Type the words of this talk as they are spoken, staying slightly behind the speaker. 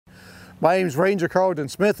My name is Ranger Karlton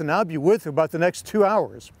Smith, and I'll be with you about the next 2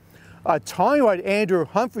 hours, talking about Andrew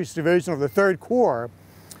Humphreys' division of the 3rd Corps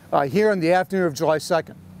here in the afternoon of July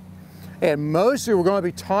 2nd. And mostly we're going to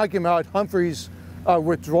be talking about Humphreys'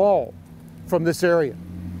 withdrawal from this area.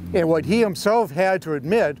 And what he himself had to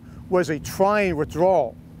admit was a trying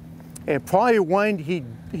withdrawal, and probably one he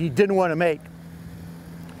didn't want to make.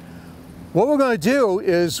 What we're going to do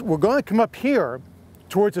is we're going to come up here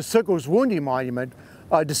towards the Sickles Wounding Monument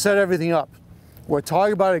to set everything up. We're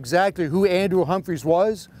talking about exactly who Andrew Humphreys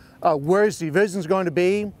was, where his division is going to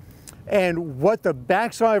be, and what the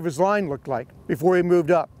backside of his line looked like before he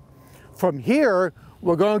moved up. From here,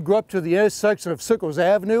 we're going to go up to the intersection of Sickles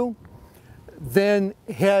Avenue, then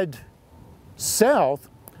head south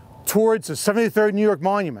towards the 73rd New York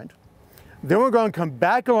Monument. Then we're going to come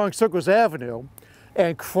back along Sickles Avenue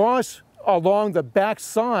and cross along the back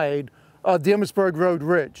side of the Gettysburg Road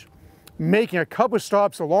Ridge, making a couple of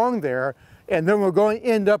stops along there, and then we're going to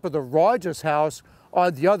end up at the Rogers house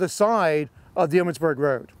on the other side of the Gettysburg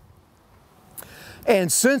Road.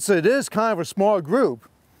 And since it is kind of a small group,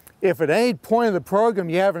 if at any point in the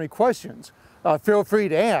program you have any questions, feel free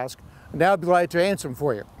to ask, and I'll be glad to answer them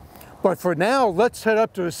for you. But for now, let's head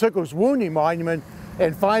up to the Sickles Wounding Monument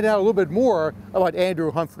and find out a little bit more about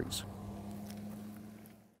Andrew Humphreys.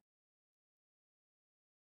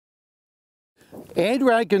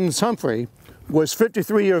 Andrew Atkins Humphrey was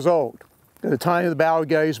 53 years old at the time of the Battle of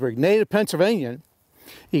Gettysburg. Native Pennsylvanian,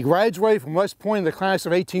 he graduated from West Point in the class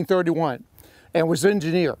of 1831 and was an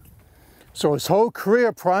engineer. So his whole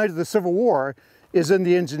career prior to the Civil War is in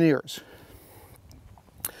the engineers.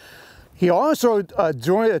 He also,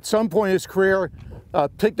 at some point in his career,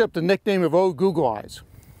 picked up the nickname of Old Google Eyes,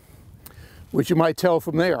 which you might tell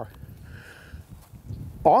from there.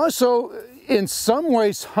 Also, in some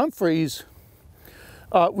ways, Humphreys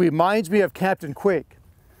reminds me of Captain Quigg,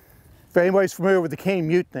 if anybody's familiar with the Caine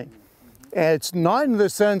Mutiny. And it's not in the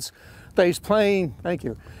sense that he's playing, thank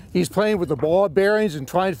you, he's playing with the ball bearings and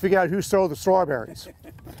trying to figure out who stole the strawberries.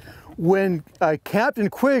 When Captain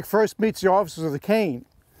Quigg first meets the officers of the Caine,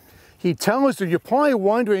 he tells them, you're probably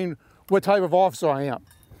wondering what type of officer I am.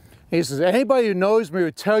 He says, anybody who knows me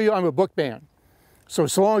would tell you I'm a bookman. So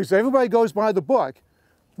long as everybody goes by the book,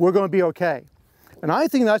 we're going to be okay. And I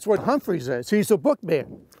think that's what Humphreys is. He's a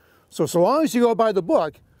bookman. So long as you go by the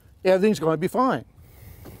book, everything's going to be fine.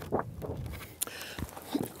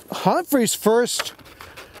 Humphrey's first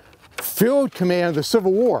field command of the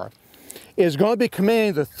Civil War is going to be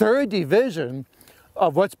commanding the 3rd Division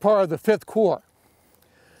of what's part of the 5th Corps.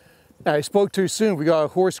 Now, I spoke too soon. We got a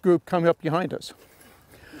horse group coming up behind us.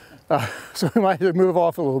 So we might have to move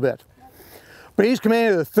off a little bit. But he's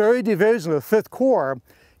commanding the 3rd Division of the 5th Corps.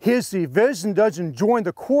 His division doesn't join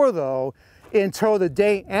the Corps, though, until the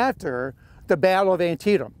day after the Battle of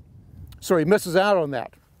Antietam. So he misses out on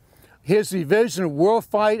that. His division will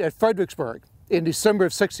fight at Fredericksburg in December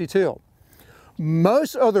of '62.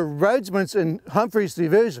 Most of the regiments in Humphrey's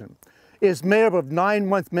division is made up of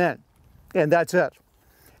 9-month men, and that's it.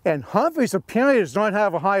 And Humphreys apparently does not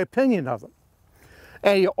have a high opinion of them.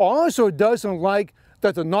 And he also doesn't like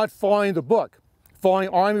that they're not following the book, following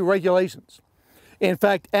Army regulations. In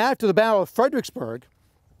fact, after the Battle of Fredericksburg,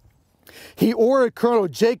 he ordered Colonel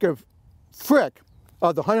Jacob Frick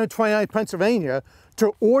of the 129th Pennsylvania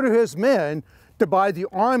to order his men to buy the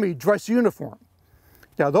Army dress uniform.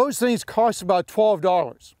 Now, those things cost about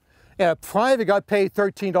 $12, and a private got paid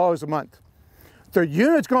 $13 a month. The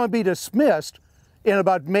unit's going to be dismissed in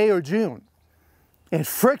about May or June. And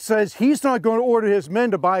Frick says he's not going to order his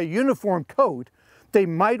men to buy a uniform coat. They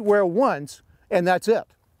might wear once, and that's it.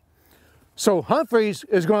 So Humphreys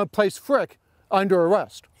is going to place Frick under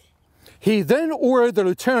arrest. He then ordered the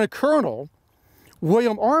Lieutenant Colonel,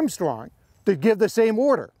 William Armstrong, to give the same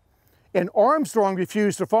order. And Armstrong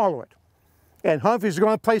refused to follow it. And Humphreys is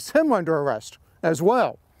going to place him under arrest as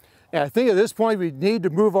well. And I think at this point we need to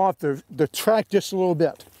move off the track just a little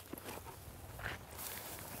bit.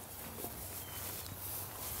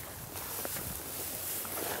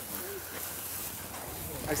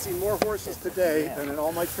 I see more horses today than in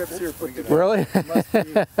all my trips here put together. Really?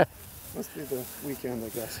 Must be the weekend, I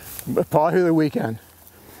guess. Probably the weekend.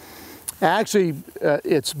 Actually,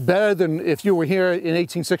 it's better than if you were here in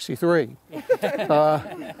 1863.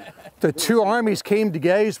 The two armies came to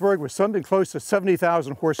Gettysburg with something close to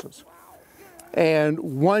 70,000 horses. And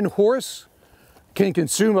one horse can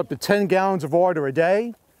consume up to 10 gallons of water a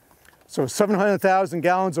day. So 700,000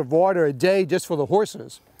 gallons of water a day just for the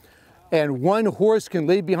horses. And one horse can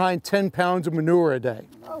leave behind 10 pounds of manure a day.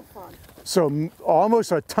 Oh, fun. So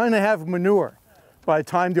almost a ton and a half of manure by the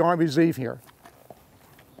time the armies leave here.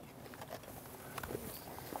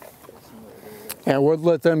 and we'll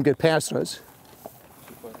let them get past us.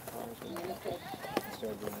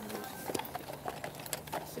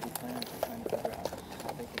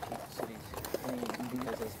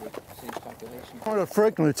 Colonel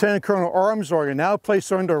Frick and Lieutenant Colonel Armstrong are now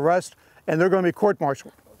placed under arrest, and they're going to be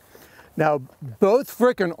court-martialed. Now, both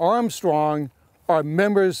Frick and Armstrong are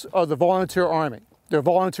members of the Volunteer Army. They're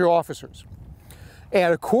volunteer officers.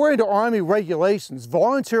 And according to Army regulations,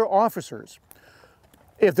 volunteer officers,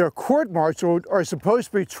 if they're court-martialed, are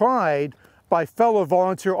supposed to be tried by fellow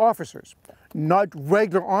volunteer officers, not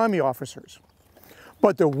regular Army officers.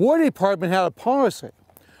 But the War Department had a policy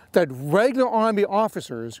that regular Army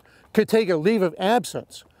officers could take a leave of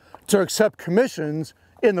absence to accept commissions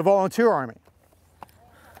in the Volunteer Army.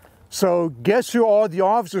 So guess who all the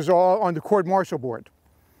officers are on the court-martial board?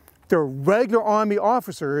 They're regular Army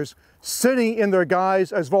officers sitting in their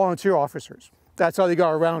guise as volunteer officers. That's how they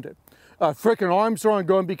got around it. Frick and Armstrong are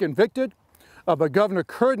going to be convicted, but Governor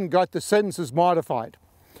Karlton got the sentences modified.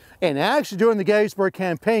 And actually during the Gettysburg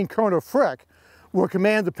campaign, Colonel Frick will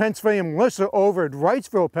command the Pennsylvania militia over at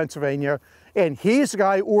Wrightsville, Pennsylvania, and he's the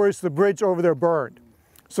guy who orders the bridge over there burned,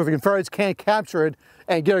 so the Confederates can't capture it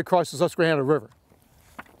and get across the Susquehanna River.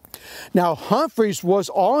 Now, Humphreys was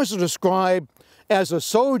also described as a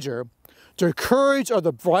soldier to courage of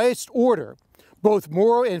the brightest order, both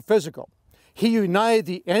moral and physical. He united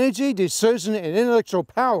the energy, decision, and intellectual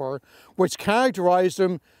power which characterized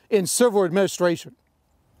him in civil administration.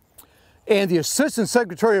 And the Assistant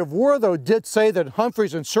Secretary of War, though, did say that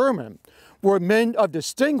Humphreys and Sherman were men of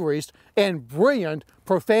distinguished and brilliant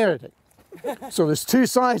profanity. So there's two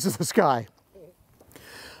sides of this guy.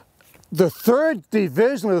 The 3rd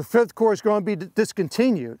Division of the 5th Corps is going to be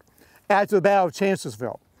discontinued after the Battle of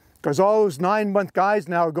Chancellorsville, because all those 9-month guys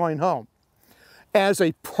now are going home. As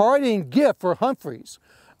a parting gift for Humphreys,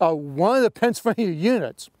 one of the Pennsylvania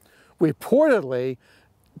units reportedly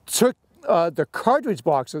took the cartridge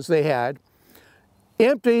boxes they had,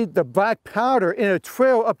 emptied the black powder in a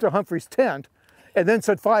trail up to Humphrey's tent, and then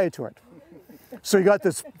set fire to it. So you got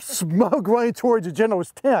this smoke running towards the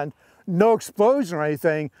general's tent, no explosion or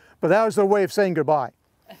anything, but that was their way of saying goodbye.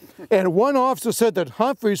 And one officer said that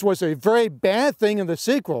Humphreys was a very bad thing in the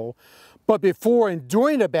sequel, but before and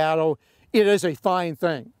during the battle, it is a fine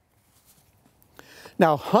thing.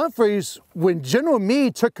 Now, Humphreys, when General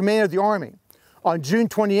Meade took command of the Army on June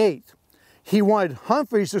 28th, he wanted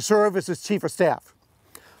Humphreys to serve as his chief of staff.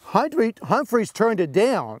 Humphreys turned it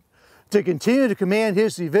down to continue to command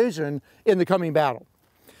his division in the coming battle.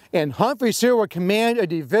 And Humphreys here will command a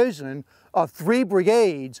division of 3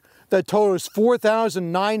 brigades that totals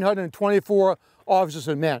 4,924 officers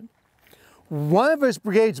and men. One of his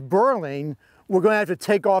brigades, Burling, we're going to have to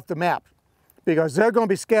take off the map because they're going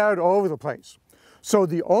to be scattered all over the place. So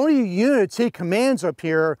the only units he commands up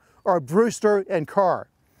here are Brewster and Carr.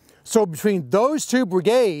 So between those 2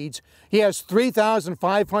 brigades, he has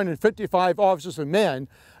 3,555 officers and men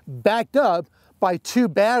backed up by 2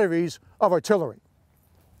 batteries of artillery.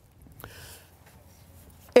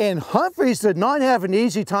 And Humphreys did not have an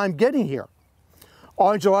easy time getting here.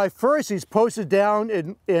 On July 1st, he's posted down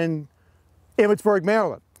in Emmitsburg,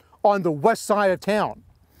 Maryland, on the west side of town.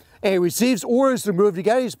 And he receives orders to move to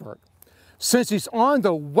Gettysburg. Since he's on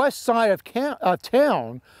the west side of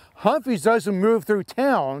town, Humphreys doesn't move through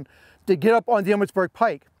town to get up on the Emmitsburg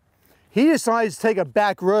Pike. He decides to take a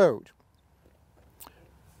back road.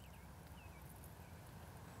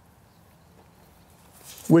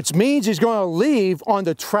 Which means he's going to leave on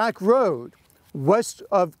the track road west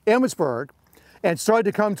of Emmitsburg and start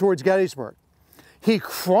to come towards Gettysburg. He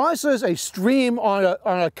crosses a stream on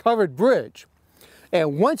a covered bridge.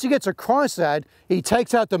 And once he gets across that, he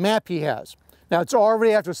takes out the map he has. Now it's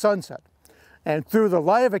already after sunset. And through the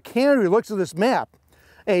light of a candle, he looks at this map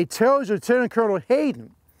and he tells Lieutenant Colonel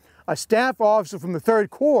Hayden, a staff officer from the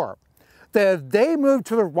 3rd Corps, that if they move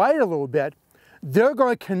to the right a little bit, they're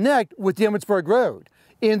going to connect with the Emmitsburg Road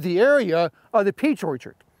in the area of the Peach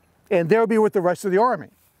Orchard, and they'll be with the rest of the Army.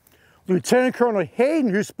 Lieutenant Colonel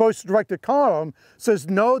Hayden, who's supposed to direct the column, says,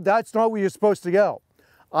 no, that's not where you're supposed to go.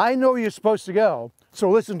 I know where you're supposed to go,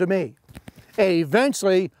 so listen to me. And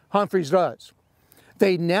eventually, Humphreys does.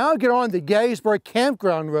 They now get on the Gettysburg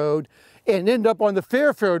Campground Road and end up on the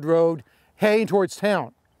Fairfield Road heading towards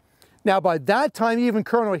town. Now, by that time, even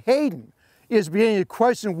Colonel Hayden is beginning to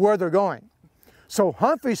question where they're going. So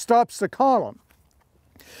Humphrey stops the column,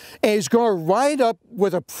 and he's going to ride up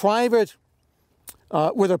with a private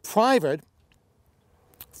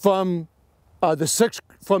from the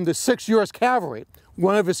 6th U.S. Cavalry,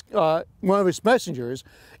 one of his messengers,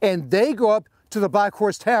 and they go up to the Black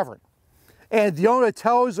Horse Tavern. And the owner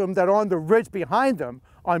tells them that on the ridge behind them,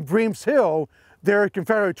 on Bream's Hill, there are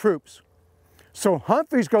Confederate troops. So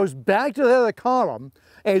Humphreys goes back to the head of the column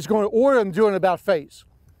and he's going to order them to do an about face.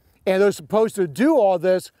 And they're supposed to do all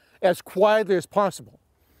this as quietly as possible.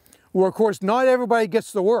 Well, of course, not everybody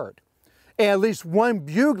gets the word. And at least one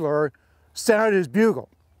bugler sounded his bugle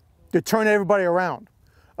to turn everybody around.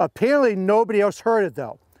 Apparently nobody else heard it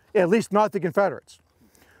though, at least not the Confederates.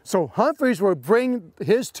 So Humphreys will bring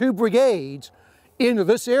his 2 brigades into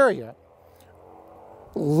this area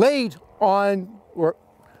late on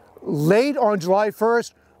July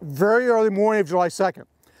 1st, very early morning of July 2nd.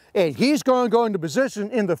 And he's going to go into position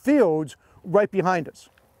in the fields right behind us.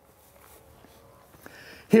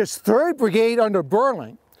 His 3rd Brigade under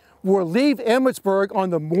Burling will leave Emmitsburg on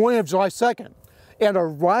the morning of July 2nd and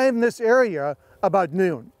arrive in this area about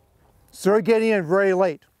noon. So they're getting in very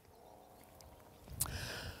late.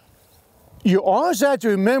 You also have to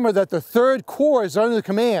remember that the 3rd Corps is under the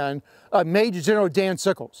command of Major General Dan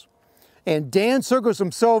Sickles. And Dan Sickles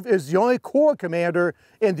himself is the only Corps commander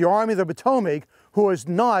in the Army of the Potomac who is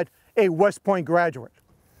not a West Point graduate.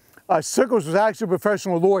 Sickles was actually a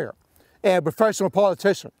professional lawyer and a professional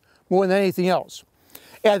politician more than anything else.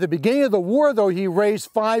 At the beginning of the war, though, he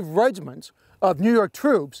raised 5 regiments of New York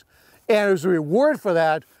troops, and as a reward for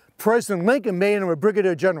that, President Lincoln made him a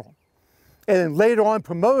brigadier general, and then later on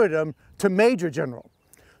promoted him to major general.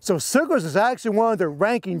 So Sickles is actually one of the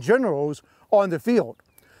ranking generals on the field.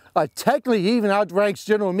 Technically, he even outranks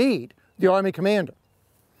General Meade, the Army commander.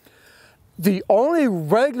 The only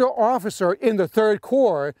regular officer in the 3rd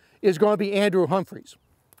Corps is going to be Andrew Humphreys,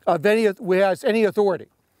 who has any authority.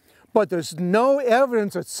 But there's no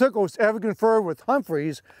evidence that Sickles ever conferred with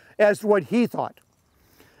Humphreys as to what he thought.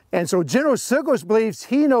 And so General Sickles believes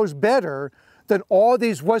he knows better than all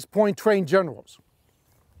these West Point trained generals.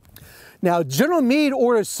 Now, General Meade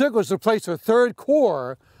orders Sickles to place the 3rd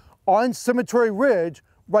Corps on Cemetery Ridge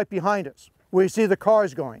right behind us, where you see the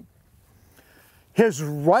cars going. His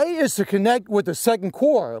right is to connect with the 2nd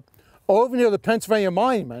Corps over near the Pennsylvania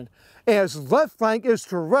Monument, and his left flank is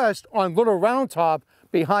to rest on Little Round Top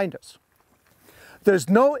behind us. There's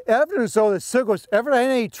no evidence, though, that Sickles ever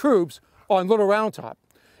had any troops on Little Round Top,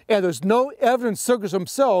 and there's no evidence Sickles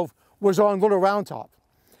himself was on Little Round Top.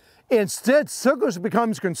 Instead, Sickles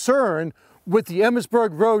becomes concerned with the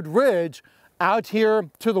Emmitsburg Road Ridge out here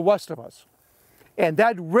to the west of us. And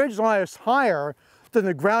that ridge line is higher than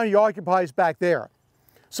the ground he occupies back there.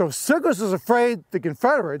 So Sickles is afraid the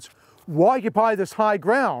Confederates will occupy this high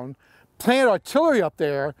ground, plant artillery up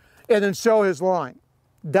there, and then show his line.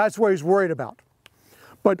 That's what he's worried about.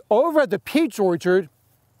 But over at the Peach Orchard,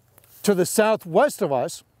 to the southwest of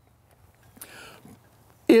us,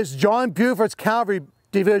 is John Buford's cavalry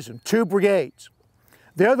division, 2 brigades.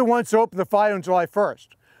 They're the ones who opened the fight on July 1st.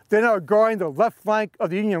 They're now guarding the left flank of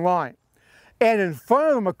the Union line. And in front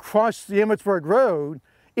of them, across the Emmitsburg Road,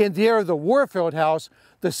 in the area of the Warfield House,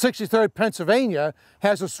 the 63rd Pennsylvania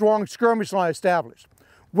has a strong skirmish line established,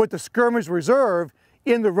 with the skirmish reserve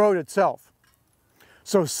in the road itself.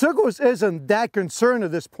 So Sickles isn't that concerned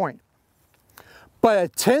at this point. But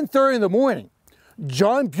at 10:30 in the morning,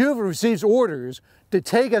 John Buford receives orders to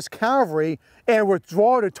take his cavalry and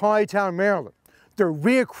withdraw to Tarrytown, Maryland. They're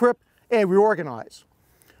re-equipped and reorganized.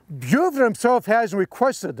 Buford himself hasn't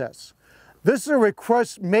requested this. This is a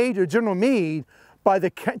request made to General Meade by the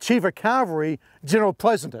Chief of Cavalry, General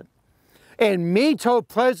Pleasanton. And Meade told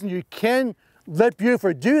Pleasanton you can let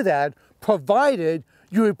Buford do that, provided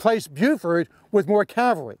you replace Buford with more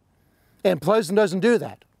cavalry. And Pleasanton doesn't do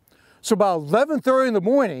that. So about 11:30 in the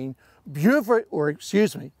morning,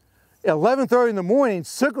 11:30 in the morning,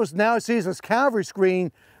 Sickles now sees his cavalry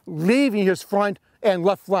screen leaving his front and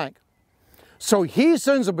left flank. So he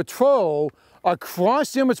sends a patrol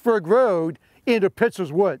across the Emmitsburg Road into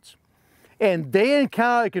Pitts's Woods. And they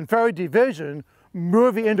encounter a Confederate division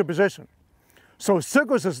moving into position. So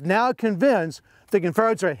Sickles is now convinced the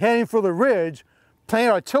Confederates are heading for the ridge,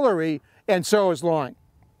 plant artillery, and so his line.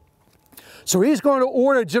 So he's going to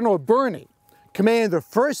order General Birney, commanding the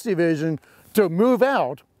 1st Division, to move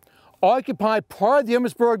out, occupy part of the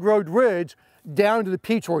Emmitsburg Road Ridge down to the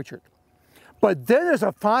Peach Orchard. But then there's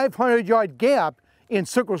a 500-yard gap in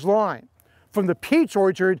Sickles' line, from the Peach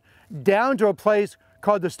Orchard down to a place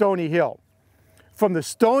called the Stony Hill. From the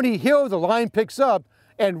Stony Hill, the line picks up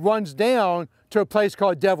and runs down to a place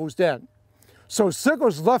called Devil's Den. So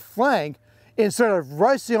Sickles' left flank, instead of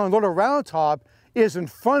resting on Little Round Top, is in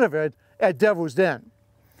front of it at Devil's Den.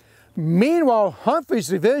 Meanwhile, Humphrey's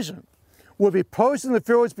division will be posted in the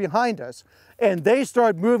fields behind us, and they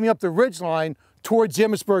start moving up the ridgeline towards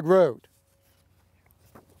Gettysburg Road.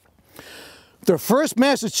 The 1st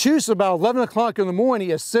Massachusetts, about 11 o'clock in the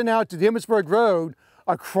morning, is sent out to the Gettysburg Road,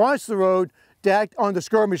 across the road, stacked on the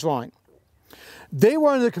skirmish line. They were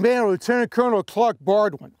under the command of Lieutenant Colonel Clark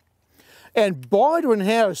Baldwin. And Baldwin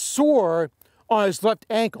had a sore on his left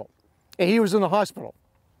ankle, and he was in the hospital.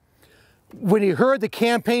 When he heard the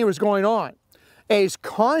campaign was going on, and he's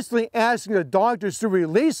constantly asking the doctors to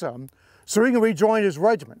release him so he can rejoin his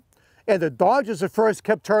regiment. And the doctors at first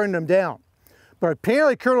kept turning him down. But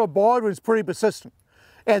apparently Colonel Baldwin's pretty persistent.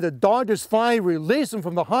 And the doctors finally released him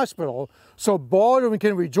from the hospital so Baldwin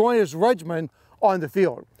can rejoin his regiment on the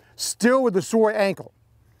field, still with a sore ankle.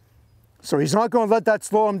 So he's not going to let that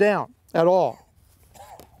slow him down at all.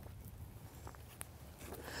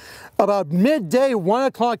 About midday, 1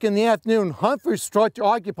 o'clock in the afternoon, Humphrey struck to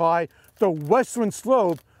occupy the western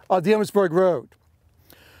slope of the Gettysburg Road.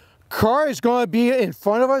 Carr is going to be in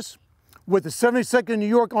front of us with the 72nd New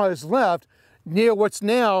York on his left near what's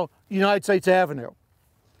now United States Avenue.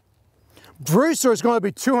 Brewster is going to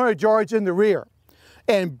be 200 yards in the rear,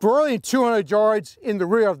 and Burlington 200 yards in the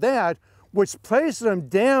rear of that, which places them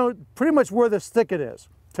down pretty much where this thicket is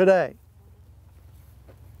today.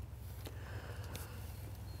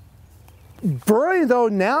 Burlington, though,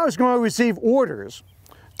 now is going to receive orders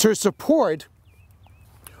to support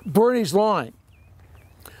Birney's line.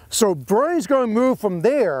 So Burlington's going to move from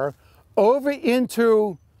there over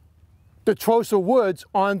into the Trosa Woods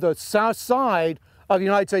on the south side of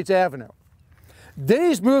United States Avenue. Then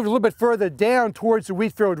he's moved a little bit further down towards the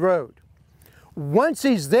Wheatfield Road. Once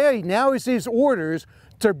he's there, he now receives orders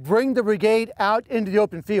to bring the brigade out into the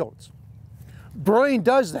open fields. Burlington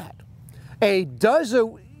does that. And he does it,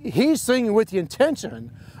 he's thinking with the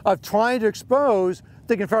intention of trying to expose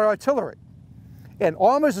the Confederate artillery. And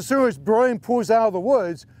almost as soon as Burlington pulls out of the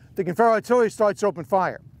woods, the Confederate artillery starts to open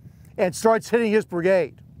fire and starts hitting his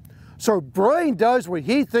brigade. So Burlington does what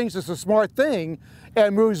he thinks is a smart thing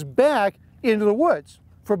and moves back into the woods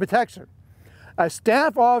for protection. A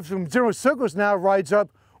staff officer from General Sickles now rides up,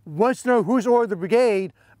 wants to know who's ordered the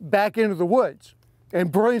brigade back into the woods.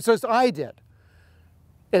 And Burlington says, I did.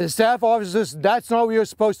 And the staff officer says, that's not where you're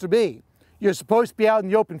supposed to be. You're supposed to be out in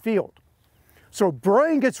the open field. So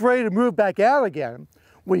Burlington gets ready to move back out again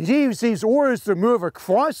when he receives orders to move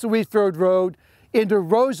across the Wheatfield Road into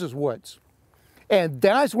Rose's Woods. And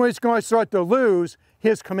that's when it's going to start to lose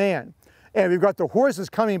his command. And we've got the horses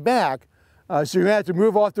coming back, so you're going to have to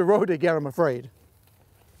move off the road again, I'm afraid.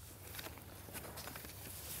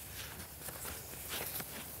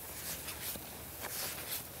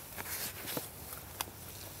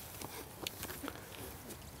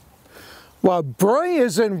 While Burlington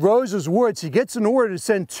is in Rose's Woods, he gets an order to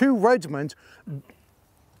send 2 regiments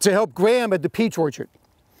to help Graham at the Peach Orchard.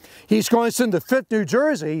 He's going to send the 5th New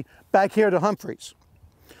Jersey back here to Humphreys.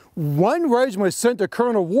 1 regiment is sent to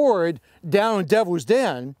Colonel Ward down in Devil's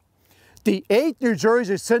Den. The 8th New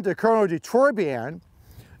Jersey is sent to Colonel de Torbian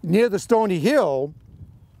near the Stony Hill.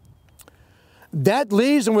 That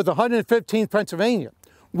leaves him with the 115th Pennsylvania,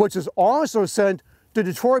 which is also sent to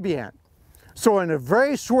de Torbian. So in a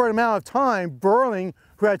very short amount of time, Burlington,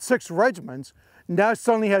 who had 6 regiments, now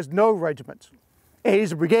suddenly has no regiments. And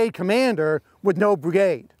he's a brigade commander with no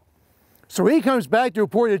brigade. So he comes back to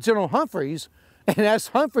report to General Humphreys and asks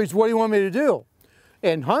Humphreys, what do you want me to do?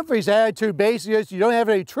 And Humphreys' attitude basically is, you don't have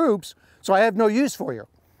any troops, so I have no use for you.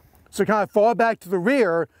 So kind of fall back to the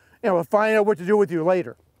rear and we'll find out what to do with you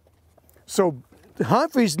later. So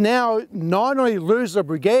Humphreys now not only loses a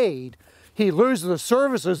brigade, he loses the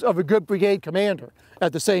services of a good brigade commander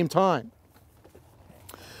at the same time.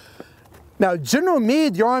 Now, General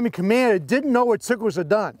Meade, the Army commander, didn't know what Sickles had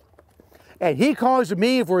done. And he calls a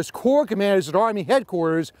meeting for his corps commanders at Army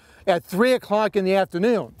headquarters at 3 o'clock in the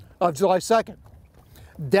afternoon of July 2nd.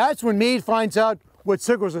 That's when Meade finds out what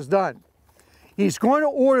Sickles has done. He's going to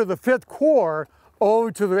order the 5th Corps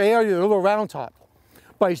over to the area of the Little Round Top,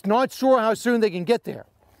 but he's not sure how soon they can get there.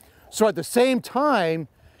 So at the same time,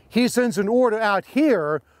 he sends an order out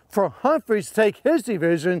here for Humphreys to take his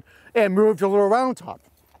division and move to Little Round Top.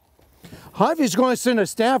 Humphreys is going to send a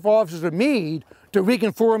staff officer to Meade to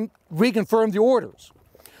reconfirm the orders.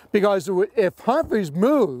 Because if Humphreys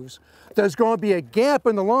moves, there's going to be a gap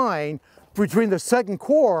in the line between the 2nd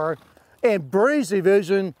Corps and Birney's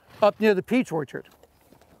division up near the Peach Orchard.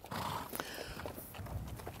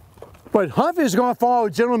 But Humphreys is going to follow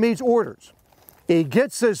General Meade's orders. He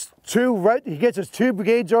gets his 2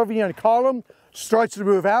 brigades over here in column, starts to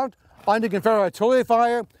move out under Confederate artillery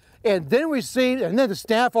fire, and then the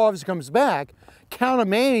staff officer comes back,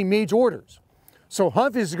 countermanding Meade's orders. So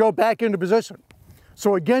Humphreys is to go back into position.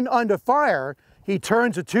 So again, under fire, he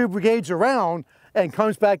turns the 2 brigades around and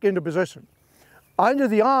comes back into position, under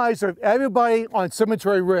the eyes of everybody on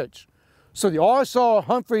Cemetery Ridge. So they all saw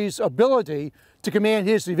Humphreys' ability to command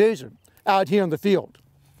his division. out here in the field.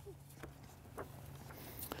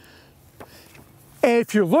 And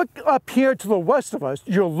if you look up here to the west of us,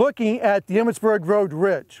 you're looking at the Emmitsburg Road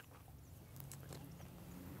Ridge.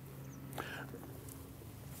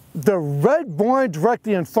 The red barn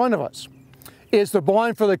directly in front of us is the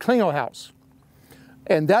barn for the Klingle House.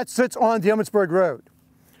 And that sits on the Emmitsburg Road.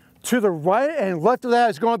 To the right and left of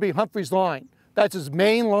that is going to be Humphrey's line. That's his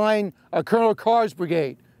main line, Colonel Carr's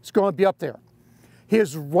brigade. It's going to be up there.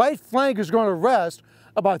 His right flank is going to rest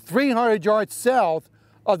about 300 yards south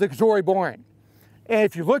of the Katori barn. And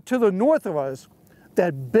if you look to the north of us,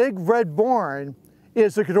 that big red barn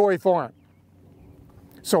is the Katori farm.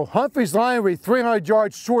 So Humphrey's line will be 300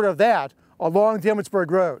 yards short of that along the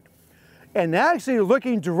Emmitsburg Road. And actually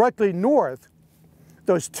looking directly north,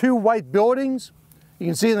 those two white buildings you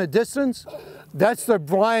can see in the distance, that's the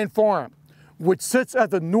Bryan farm, which sits at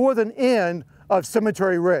the northern end of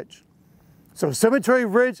Cemetery Ridge. So Cemetery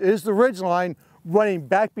Ridge is the ridge line running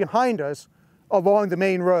back behind us along the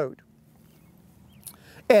main road.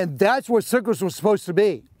 And that's where Sickles was supposed to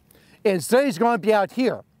be. Instead, he's going to be out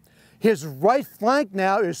here. His right flank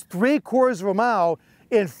now is 3/4 of a mile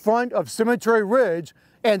in front of Cemetery Ridge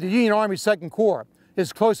and the Union Army 2nd Corps,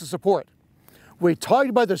 his closest support. We talked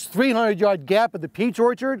about this 300-yard gap at the Peach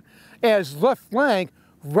Orchard, and his left flank,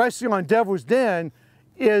 resting on Devil's Den,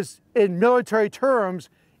 is, in military terms,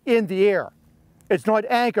 in the air. It's not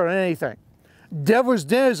anchored on anything. Devil's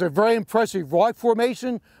Den is a very impressive rock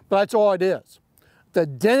formation, but that's all it is. The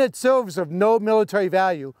den itself is of no military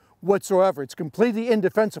value whatsoever. It's completely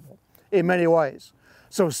indefensible in many ways.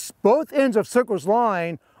 So both ends of Sickles'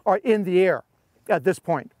 line are in the air at this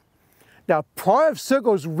point. Now, part of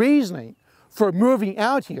Sickles' reasoning for moving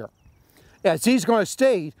out here, as he's going to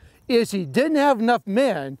state, is he didn't have enough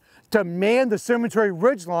men to man the Cemetery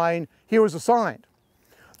Ridge line he was assigned.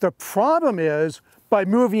 The problem is, by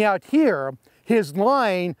moving out here, his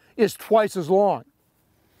line is twice as long.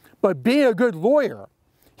 But being a good lawyer,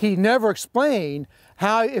 he never explained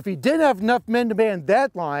how, if he didn't have enough men to man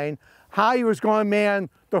that line, how he was going to man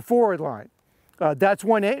the forward line. That's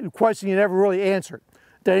one question he never really answered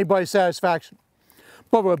to anybody's satisfaction.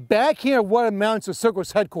 But we're back here at what amounts to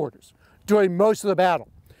Sickles' headquarters during most of the battle.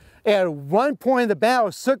 At one point in the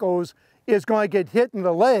battle, Sickles is going to get hit in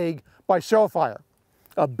the leg by shell fire,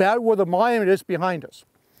 about where the monument is behind us.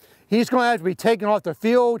 He's going to have to be taken off the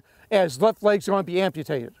field, and his left leg's going to be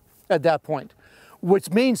amputated at that point, which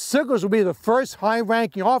means Sickles will be the first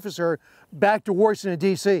high-ranking officer back to Washington,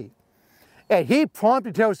 D.C. And he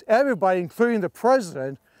promptly tells everybody, including the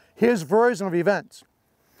president, his version of events.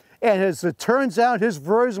 And as it turns out, his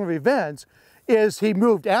version of events is he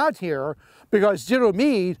moved out here because General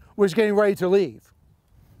Meade was getting ready to leave.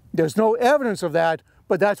 There's no evidence of that,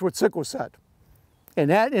 but that's what Sickles said.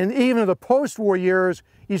 And even in the post-war years,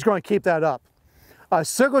 he's going to keep that up.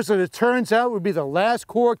 Sickles, as it turns out, would be the last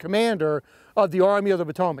Corps commander of the Army of the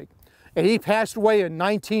Potomac. And he passed away in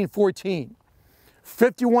 1914,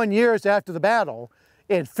 51 years after the battle,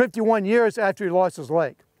 and 51 years after he lost his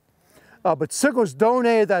leg. But Sickles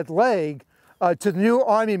donated that leg to the new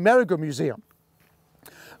Army Medical Museum.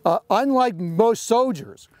 Unlike most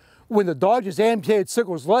soldiers, when the doctors amputated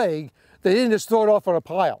Sickles' leg, they didn't just throw it off on a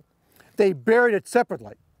pile. They buried it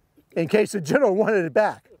separately in case the general wanted it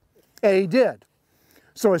back, and he did.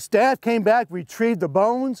 So his staff came back, retrieved the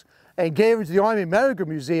bones, and gave it to the Army Medical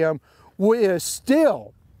Museum, which is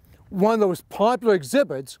still one of those popular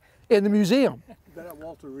exhibits in the museum. Is that at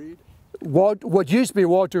Walter Reed? What used to be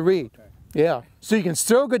Walter Reed. Okay. Yeah. So you can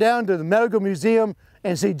still go down to the Medical Museum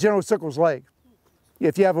and see General Sickles' leg,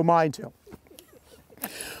 if you have a mind to.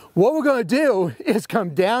 What we're going to do is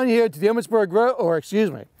come down here to the Emmitsburg Road, or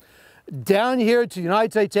excuse me, down here to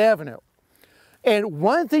United States Avenue. And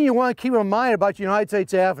one thing you want to keep in mind about United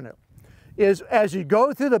States Avenue is as you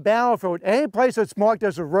go through the battlefield, any place that's marked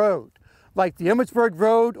as a road, like the Emmitsburg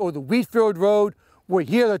Road or the Wheatfield Road, were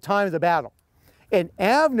here at the time of the battle. And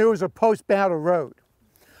Avenue is a post-battle road.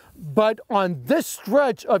 But on this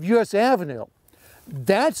stretch of US Avenue,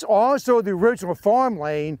 that's also the original farm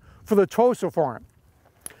lane for the Trousseau farm.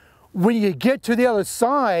 When you get to the other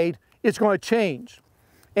side, it's going to change.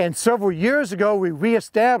 And several years ago, we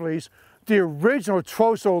reestablished the original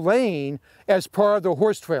Trousseau lane as part of the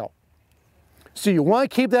horse trail. So you want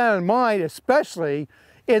to keep that in mind, especially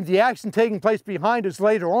in the action taking place behind us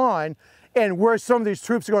later on and where some of these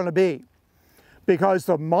troops are going to be. Because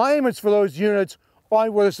the monuments for those units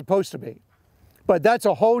aren't where they're supposed to be. But that's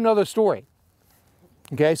a whole nother story.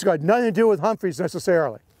 Okay, it's got nothing to do with Humphreys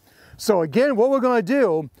necessarily. So again, what we're going to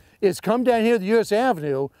do is come down here to US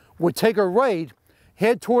Avenue, we'll take a right,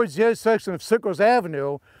 head towards the intersection of Sickles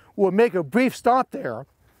Avenue, we'll make a brief stop there,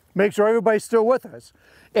 make sure everybody's still with us.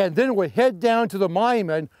 And then we head down to the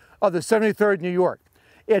monument of the 73rd New York.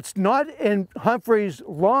 It's not in Humphrey's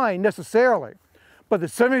line necessarily, but the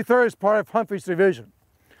 73rd is part of Humphrey's division.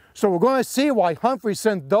 So we're going to see why Humphrey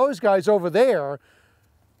sent those guys over there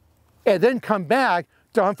and then come back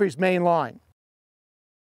to Humphrey's main line.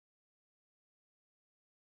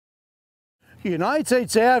 United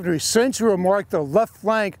States Avenue essentially marked the left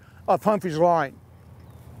flank of Humphrey's line.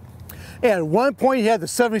 And at one point he had the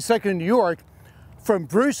 72nd New York from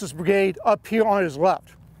Bruce's brigade up here on his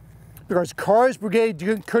left, because Carr's brigade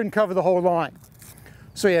couldn't cover the whole line.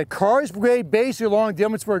 So he had Carr's brigade basically along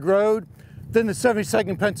Gettysburg Road, then the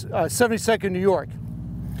 72nd New York.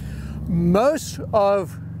 Most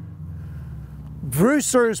of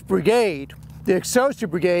Brewster's brigade, the Excelsior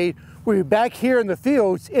brigade, will be back here in the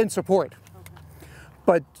fields in support.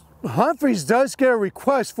 But Humphreys does get a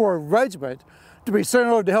request for a regiment to be sent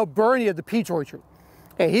over to help Birney at the Peach Orchard.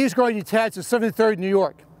 And he's going to detach the 73rd New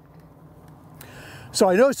York. So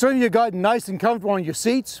I know some of you got nice and comfortable on your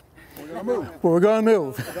seats. We're going to move. Well, we're going to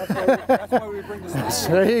move. That's why we bring this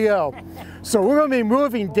There you go. So we're going to be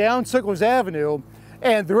moving down Sickles Avenue,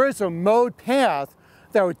 and there is a mowed path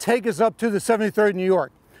that would take us up to the 73rd New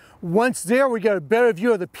York. Once there, we get a better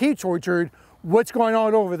view of the Peach Orchard, what's going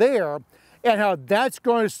on over there, and how that's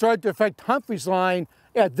going to start to affect Humphrey's line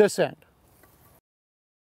at this end.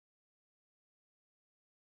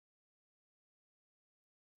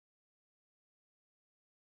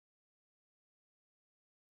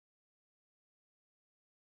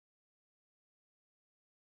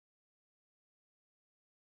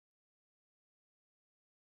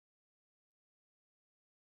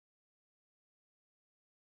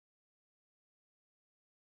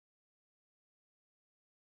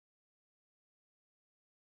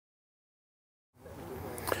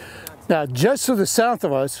 Now, just to the south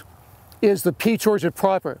of us is the Peach Orchard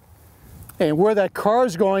proper, and where that car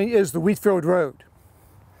is going is the Wheatfield Road.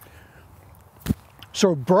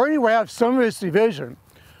 So Birney will have some of his division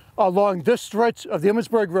along this stretch of the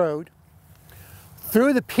Gettysburg Road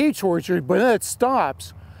through the Peach Orchard, but then it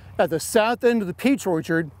stops at the south end of the Peach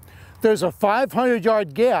Orchard. There's a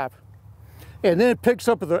 500-yard gap, and then it picks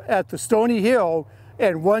up at the Stony Hill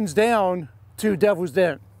and runs down to Devil's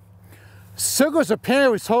Den. Sickles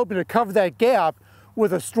apparently was hoping to cover that gap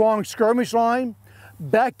with a strong skirmish line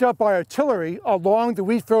backed up by artillery along the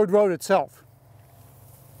Wheatfield Road itself.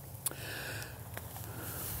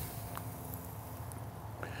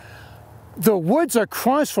 The woods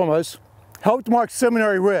across from us helped mark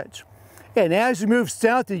Seminary Ridge, and as you move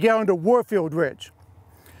south you get onto Warfield Ridge.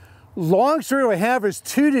 Longstreet will have his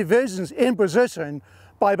two divisions in position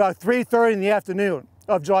by about 3:30 in the afternoon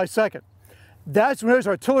of July 2nd. That's when his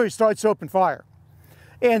artillery starts to open fire.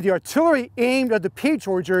 And the artillery aimed at the Peach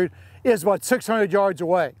Orchard is about 600 yards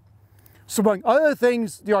away. So among other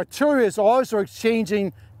things, the artillery is also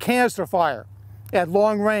exchanging canister fire at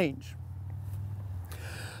long range.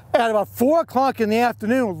 At about 4 o'clock in the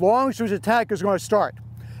afternoon, Longstreet's attack is going to start.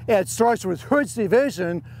 And it starts with Hood's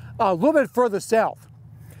division a little bit further south.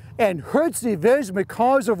 And Hood's division,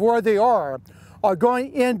 because of where they are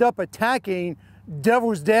going to end up attacking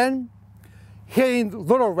Devil's Den, hitting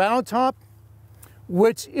Little Round Top,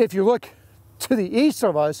 which if you look to the east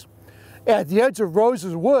of us, at the edge of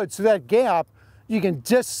Rose's Woods, to that gap, you can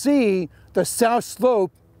just see the south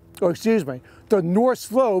slope, or excuse me, the north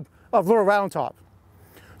slope of Little Round Top.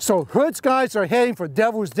 So Hood's guys are heading for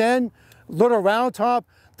Devil's Den, Little Round Top.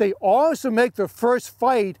 They also make the first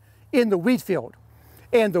fight in the Wheatfield.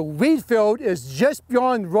 And the Wheatfield is just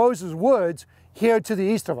beyond Rose's Woods here to the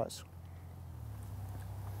east of us.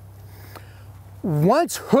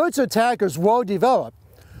 Once Hood's attack is well developed,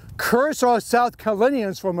 Kearsar's South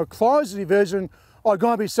Carolinians from McLaws' division are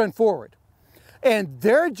going to be sent forward. And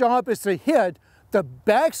their job is to hit the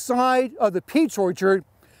backside of the Peach Orchard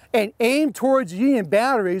and aim towards Union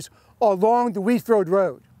batteries along the Wheatfield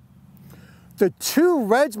Road. The two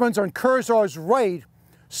regiments on Kearsar's right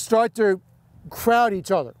start to crowd each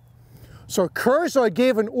other. So Kearsar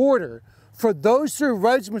gave an order for those two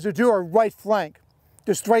regiments to do a right flank,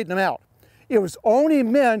 to straighten them out. It was only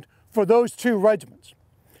meant for those two regiments.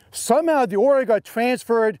 Somehow the order got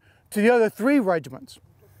transferred to the other three regiments.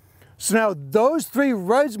 So now those three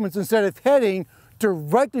regiments, instead of heading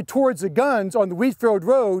directly towards the guns on the Wheatfield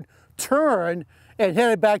Road, turned and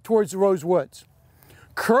headed back towards the Rose Woods.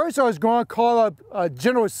 Kearsar is going to call up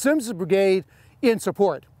General Simpson's brigade in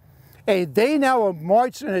support. And they now have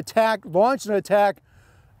launched an attack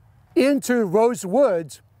into Rose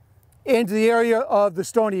Woods, into the area of the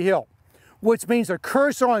Stony Hill, which means that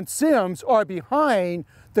Kearsar and Sims are behind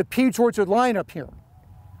the Peach Orchard line up here.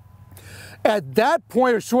 At that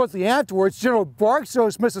point, or shortly afterwards, General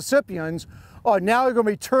Barksdale's Mississippians are now going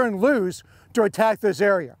to be turned loose to attack this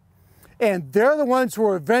area. And they're the ones who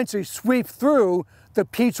will eventually sweep through the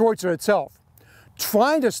peach orchard itself.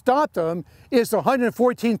 Trying to stop them is the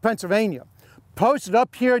 114th Pennsylvania, posted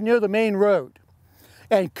up here near the main road.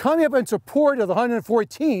 And coming up in support of the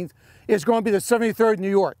 114th is going to be the 73rd New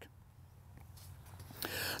York.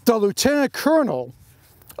 The lieutenant colonel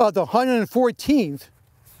of the 114th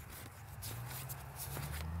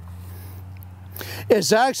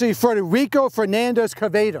is actually Federico Fernandez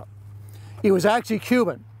Caveda. He was actually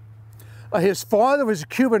Cuban. His father was a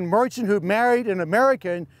Cuban merchant who married an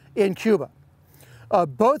American in Cuba.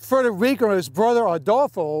 Both Federico and his brother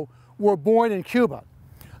Adolfo were born in Cuba.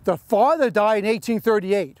 The father died in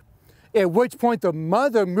 1838, at which point the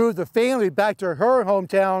mother moved the family back to her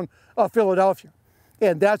hometown of Philadelphia.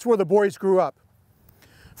 And that's where the boys grew up.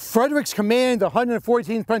 Frederick's commanding the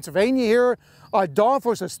 114th Pennsylvania here.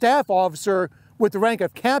 Adolfo's a staff officer with the rank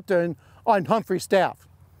of captain on Humphrey's staff.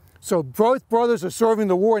 So both brothers are serving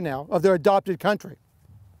the war now of their adopted country.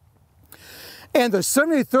 And the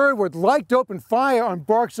 73rd would like to open fire on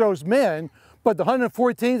Barksdale's men, but the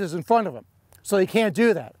 114th is in front of them, so they can't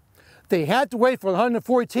do that. They had to wait for the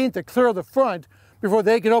 114th to clear the front before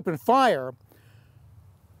they could open fire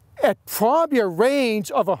at probably a range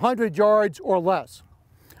of 100 yards or less.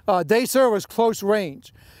 They said it was close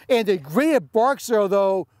range. And they greeted Barksdale,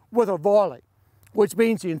 though, with a volley, which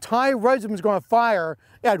means the entire regiment is going to fire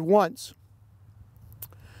at once.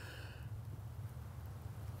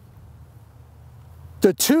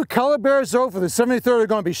 The two color bearers, though, for the 73rd are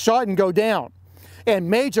going to be shot and go down. And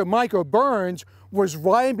Major Michael Burns was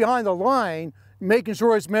riding behind the line, making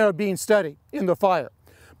sure his men are being steady in the fire.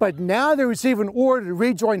 But now they receive an order to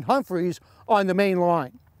rejoin Humphreys on the main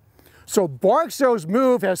line. So Barksdale's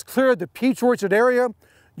move has cleared the Peach Orchard area.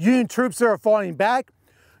 Union troops there are falling back.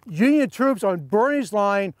 Union troops on Birney's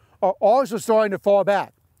line are also starting to fall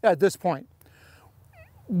back at this point.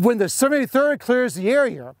 When the 73rd clears the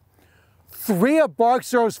area, 3 of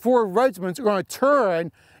Barksdale's 4 regiments are going to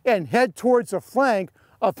turn and head towards the flank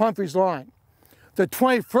of Humphrey's line. The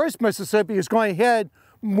 21st Mississippi is going to head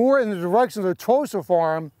more in the direction of the Tulsa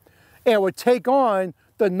Farm and would take on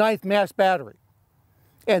the 9th Mass Battery.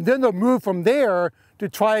 And then they'll move from there to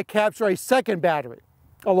try to capture a 2nd battery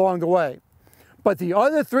along the way. But the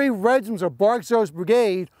other 3 regiments of Barksdale's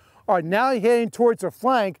brigade are now heading towards the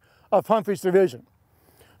flank of Humphrey's division.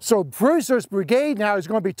 So Brewster's brigade now is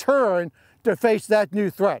going to be turned to face that new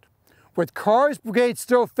threat, with Carr's brigade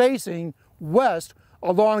still facing west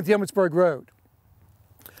along the Emmitsburg Road.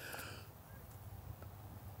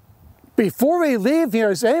 Before we leave here,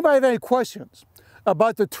 does anybody have any questions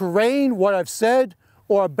about the terrain, what I've said,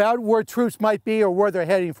 or about where troops might be or where they're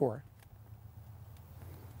heading for?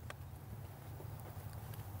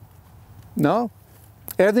 No?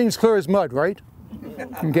 Everything's clear as mud, right?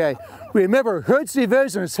 Okay. Remember, Hood's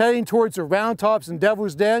division is heading towards the Round Tops and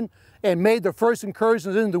Devil's Den and made the first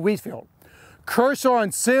incursions into the wheat field. Kershaw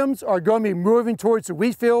and Sims are going to be moving towards the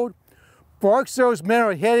wheat field. Barksdale's men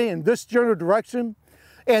are heading in this general direction.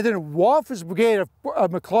 And then Walker's brigade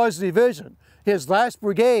of McLaw's division, his last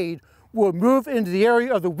brigade, will move into the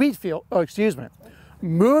area of the wheat field,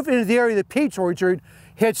 move into the area of the Peach Orchard,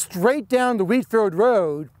 head straight down the Wheatfield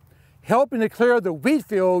Road, helping to clear the wheat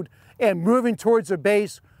field and moving towards the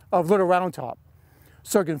base of Little Round Top.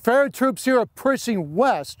 So Confederate troops here are pushing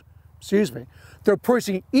west, they're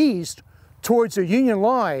pushing east towards the Union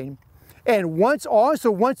line, and once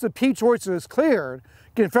the Peach Orchard is cleared,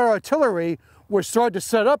 Confederate artillery will start to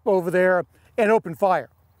set up over there and open fire.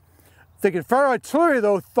 The Confederate artillery,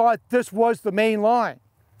 though, thought this was the main line,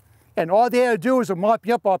 and all they had to do was a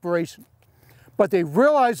mopping up operation. But they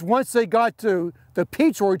realized once they got to the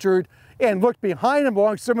Peach Orchard and looked behind them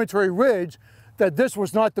along Cemetery Ridge that this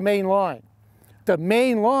was not the main line. The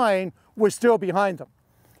main line was still behind them.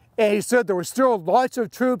 And he said there were still lots of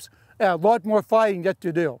troops and a lot more fighting yet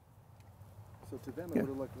to do. So to them it would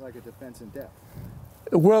have looked like a defense in depth.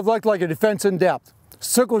 It would have looked like a defense in depth.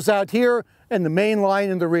 Sickles out here and the main line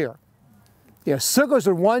in the rear. Yeah, Sickles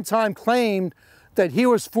at one time claimed that he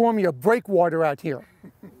was forming a breakwater out here.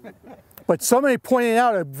 But somebody pointed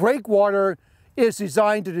out a breakwater is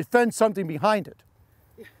designed to defend something behind it.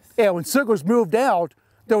 Yes. And when Sickles moved out,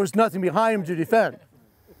 there was nothing behind him to defend.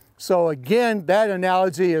 So again, that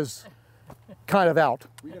analogy is kind of out.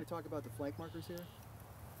 Were you going to talk about the flank markers here?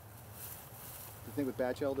 The thing with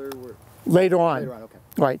Batchelder? Later on. Later on, okay.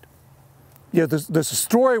 Right. Yeah, there's a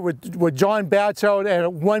story with John Batchelder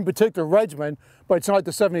and one particular regiment, but it's not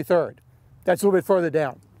the 73rd. That's a little bit further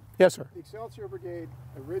down. Yes, sir. The Excelsior Brigade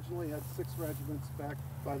originally had 6 regiments back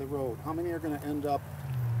by the road. How many are going to end up?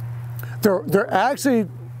 They're actually,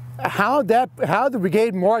 how the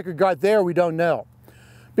brigade marker got there, we don't know.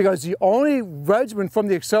 Because the only regiment from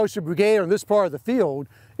the Excelsior Brigade on this part of the field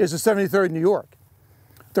is the 73rd New York.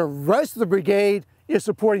 The rest of the brigade is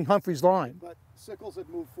supporting Humphrey's line. But Sickles had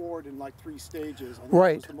moved forward in like 3 stages. I think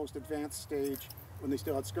Right. It was the most advanced stage when they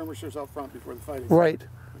still had skirmishers out front before the fighting. Right.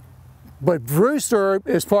 But Brewster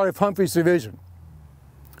is part of Humphrey's division.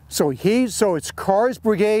 So it's Carr's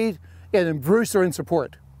brigade and then Brewster in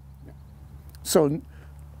support. Yeah.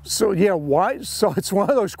 So yeah, why? So it's one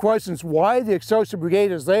of those questions, why the Excelsior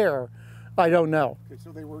Brigade is there, I don't know. Okay,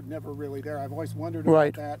 so they were never really there. I've always wondered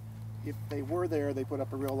Right. about that. If they were there, they put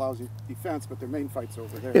up a real lousy defense, but their main fight's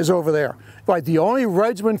over there. Is over there. Right, the only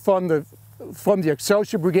regiment from the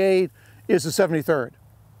Excelsior Brigade is the 73rd.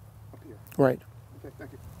 Up here. Right. Okay,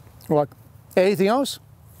 thank you. Well, anything else?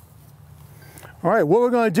 All right, what we're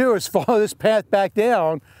going to do is follow this path back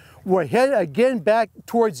down. We'll head again back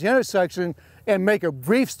towards the intersection and make a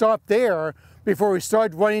brief stop there before we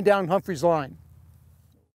start running down Humphrey's line.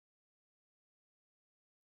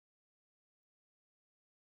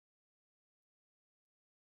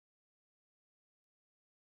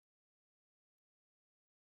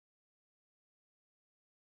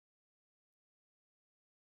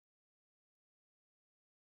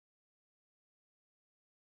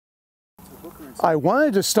 I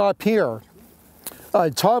wanted to stop here,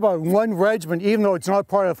 talk about one regiment, even though it's not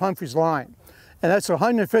part of Humphrey's line, and that's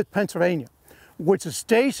 105th Pennsylvania, which is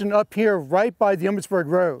stationed up here right by the Gettysburg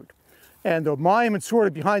Road, and the monument's sort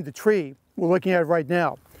of behind the tree we're looking at right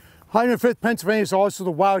now. 105th Pennsylvania is also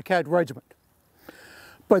the Wildcat Regiment,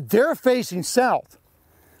 but they're facing south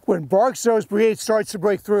when Barksdale's brigade starts to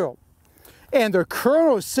break through, and their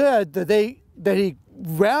colonel said that he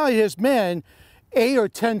rallied his men 8 or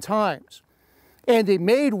 10 times. And they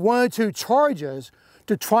made 1 or 2 charges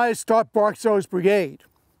to try to stop Barksdale's brigade.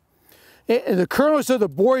 And the colonel said the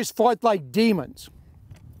boys fought like demons.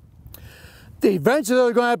 Eventually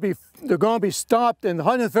they're going to be stopped, and the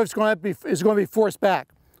 105th is going to be forced back.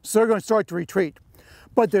 So they're going to start to retreat.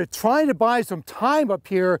 But they're trying to buy some time up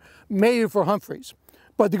here, maybe for Humphreys.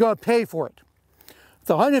 But they're going to pay for it.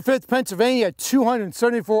 The 105th Pennsylvania had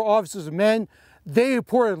 274 officers and men. They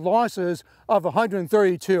reported losses of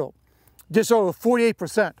 132. Just over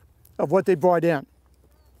 48% of what they brought in.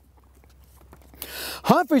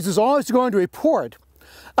 Humphreys is also going to report,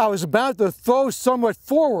 I was about to throw somewhat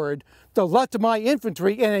forward the left of my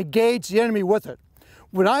infantry and engage the enemy with it,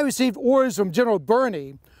 when I received orders from General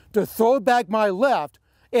Birney to throw back my left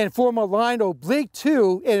and form a line oblique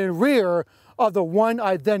to and in rear of the one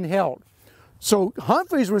I then held. So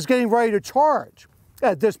Humphreys was getting ready to charge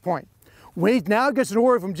at this point, when he now gets an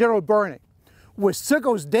order from General Birney. With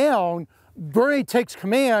Sickles down, Birney takes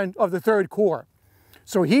command of the 3rd Corps.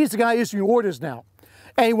 So he's the guy issuing orders now.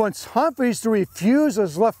 And he wants Humphreys to refuse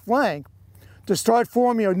his left flank to start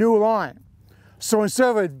forming a new line. So instead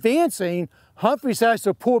of advancing, Humphreys has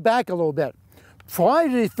to pull back a little bit, try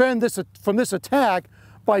to defend from this attack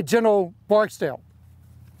by General Barksdale.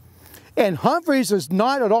 And Humphreys is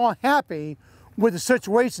not at all happy with the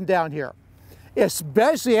situation down here,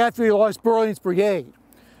 especially after he lost Burling's brigade.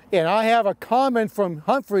 And I have a comment from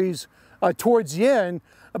Humphreys towards the end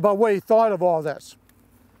about what he thought of all this.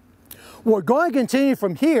 We're going to continue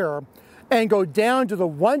from here and go down to the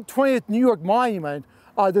 120th New York Monument,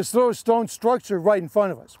 this little stone structure right in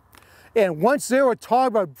front of us. And once there, we'll talk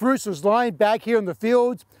about Brewster's line back here in the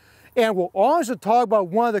fields, and we'll also talk about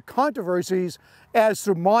one of the controversies as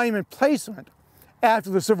to monument placement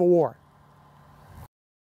after the Civil War.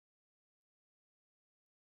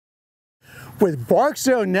 With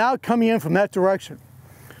Barksdale now coming in from that direction,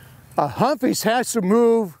 Humphreys has to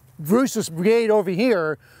move Brewster's brigade over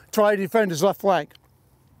here, try to defend his left flank.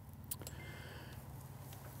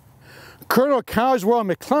 Colonel Carswell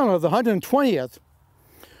McClellan of the 120th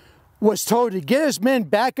was told to get his men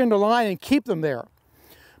back into line and keep them there.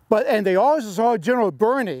 And they also saw General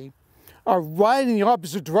Birney riding the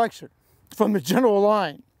opposite direction from the general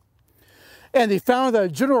line. And they found that a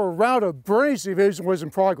general rout of Birney's division was in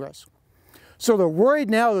progress. So they're worried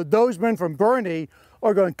now that those men from Birney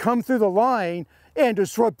are going to come through the line and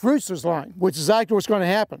disrupt Brewster's line, which is exactly what's going to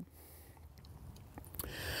happen.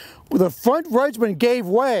 The front regiment gave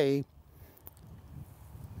way,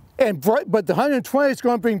 but the 120th is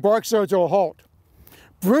going to bring Barksdale to a halt.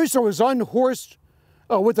 Brewster was unhorsed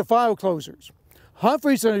with the file closers.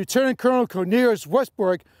 Humphreys and Lieutenant Colonel Cornelius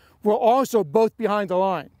Westbrook were also both behind the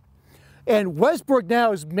line. And Westbrook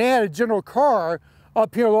now is mad at General Carr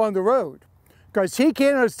up here along the road. because he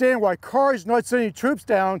can't understand why Carr's not sending troops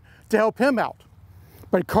down to help him out.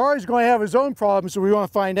 But Carr's going to have his own problems, so we want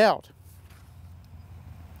to find out.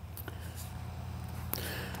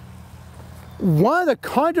 One of the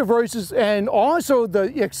controversies, and also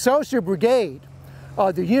the Excelsior Brigade,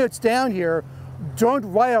 the units down here, don't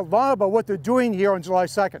write a lot about what they're doing here on July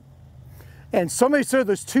 2nd. And somebody said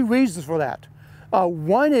there's two reasons for that.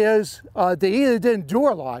 One is they either didn't do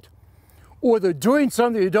a lot, or they're doing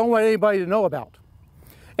something you don't want anybody to know about.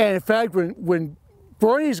 And in fact, when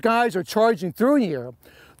Bernie's guys are charging through here,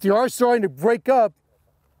 they are starting to break up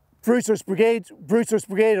Brewster's brigade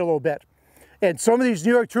a little bit. And some of these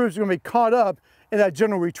New York troops are going to be caught up in that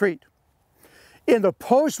general retreat. In the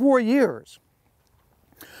post-war years,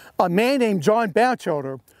 a man named John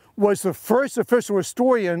Batchelder was the first official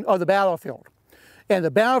historian of the battlefield. And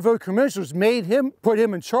the battlefield commissioners put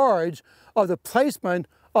him in charge of the placement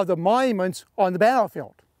of the monuments on the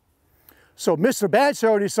battlefield. So Mr.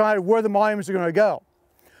 Batchelder decided where the monuments are going to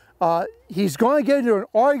go. He's going to get into an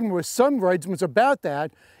argument with some regiments about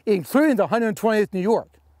that, including the 120th New York.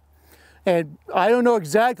 And I don't know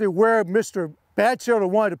exactly where Mr. Batchelder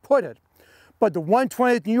wanted to put it, but the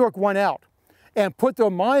 120th New York went out and put the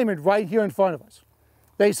monument right here in front of us.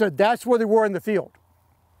 They said that's where they were in the field.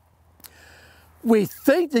 We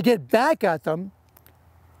think to get back at them,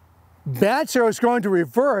 Batchelder is going to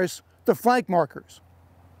reverse the flank markers.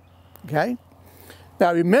 Okay?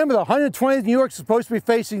 Now remember, the 120th New York is supposed to be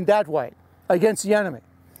facing that way against the enemy.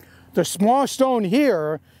 The small stone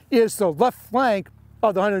here is the left flank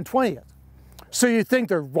of the 120th. So you think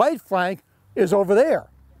the right flank is over there.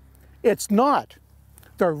 It's not.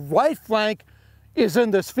 The right flank is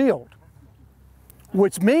in this field,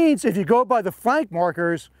 which means if you go by the flank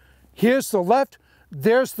markers, here's the left,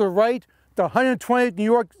 there's the right, the 120th New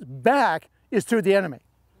York's back is to the enemy.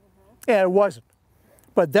 And it wasn't.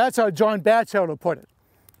 But that's how John Batchelder put it.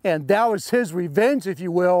 And that was his revenge, if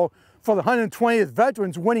you will, for the 120th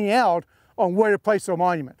veterans winning out on where to place their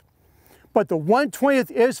monument. But the 120th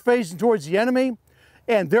is facing towards the enemy,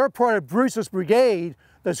 and they're part of Bruce's brigade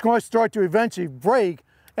that's going to start to eventually break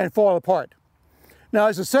and fall apart. Now,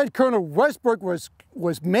 as I said, Colonel Westbrook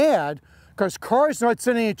was mad because Carr's not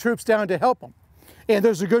sending any troops down to help him. And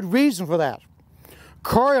there's a good reason for that.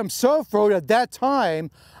 Carr himself wrote at that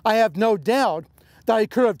time, I have no doubt that he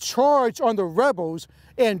could have charged on the rebels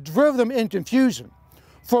and driven them in confusion,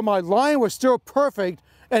 for my line was still perfect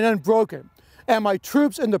and unbroken, and my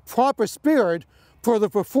troops in the proper spirit for the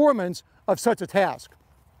performance of such a task.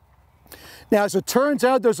 Now, as it turns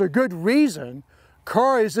out, there's a good reason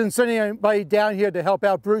Carr isn't sending anybody down here to help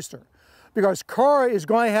out Brewster, because Carr is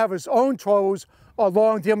going to have his own troubles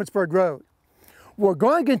along the Gettysburg Road. We're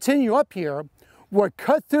going to continue up here, we'll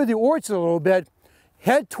cut through the orchard a little bit,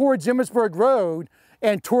 head towards Gettysburg Road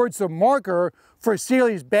and towards the marker for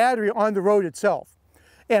Seeley's battery on the road itself.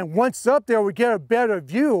 And once up there, we get a better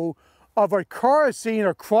view of what Carr is seeing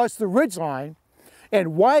across the ridgeline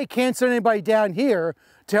and why he can't send anybody down here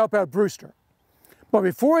to help out Brewster. But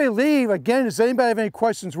before we leave, again, does anybody have any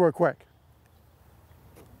questions real quick?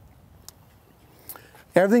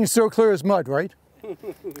 Everything's still clear as mud, right?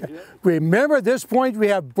 Okay. Remember at this point, we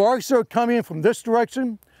have Barksdale coming in from this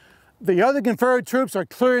direction. The other Confederate troops are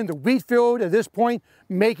clearing the wheat field at this point,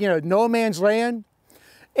 making it a no man's land.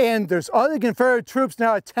 And there's other Confederate troops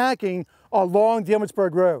now attacking along the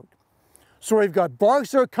Gettysburg Road. So we've got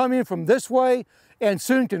Barksdale coming in from this way, and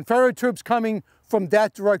soon Confederate troops coming from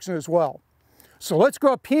that direction as well. So let's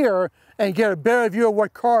go up here and get a better view of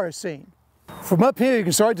what Carr is seeing. From up here, you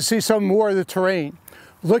can start to see some more of the terrain.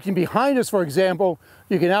 Looking behind us, for example,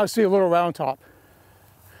 you can now see a little round top.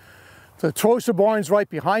 The Troster barn's right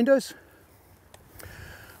behind us.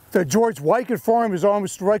 The George Wycott farm is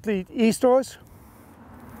almost directly east of us.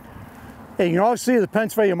 And you can also see the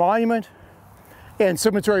Pennsylvania Monument and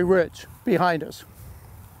Cemetery Ridge behind us.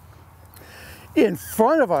 In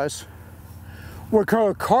front of us, what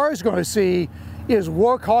Colonel Carr is going to see is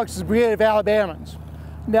Wilcox's Brigade of Alabamans,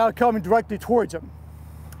 now coming directly towards him.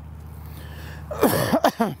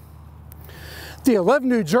 The 11th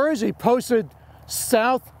New Jersey, posted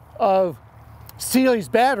south of Seeley's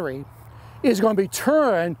battery, is going to be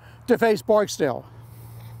turned to face Barksdale.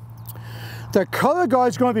 The color guard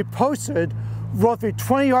is going to be posted roughly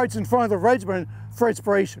 20 yards in front of the regiment for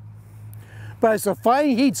inspiration. But as the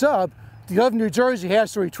fighting heats up, the 11th New Jersey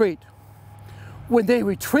has to retreat. When they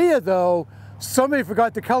retreated, though, somebody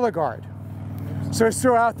forgot the color guard, so they're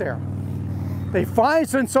still out there. They finally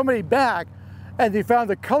sent somebody back, and they found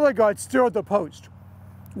the color guard still at the post,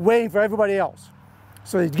 waiting for everybody else.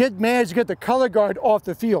 So they managed to get the color guard off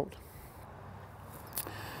the field.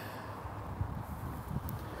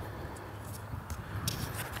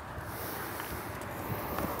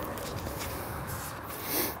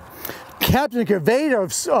 Captain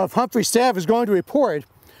Cavada of Humphrey staff is going to report,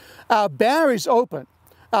 our batteries open.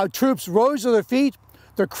 Our troops rose to their feet.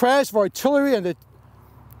 The crash of artillery and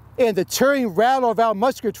the tearing rattle of our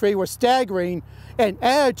musketry was staggering, and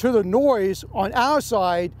added to the noise on our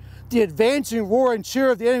side, the advancing roar and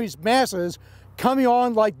cheer of the enemy's masses coming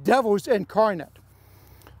on like devils incarnate.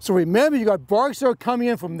 So remember, you got Barksdale coming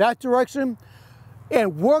in from that direction,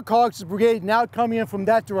 and Warcock's brigade now coming in from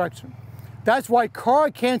that direction. That's why Carr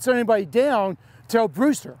can't send anybody down to help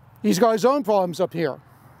Brewster. He's got his own problems up here.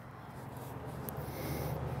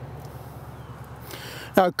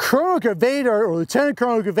 Now, Colonel Cavada, or Lieutenant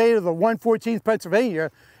Colonel Cavada of the 114th Pennsylvania,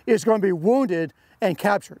 is going to be wounded and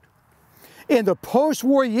captured. In the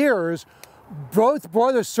post-war years, both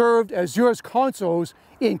brothers served as U.S. consuls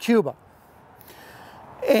in Cuba.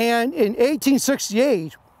 And in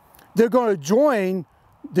 1868, they're going to join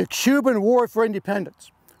the Cuban War for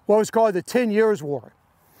Independence, what was called the 10 Years' War.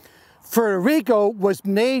 Federico was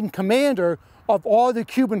made commander of all the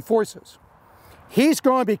Cuban forces. He's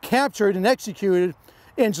going to be captured and executed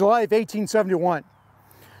in July of 1871.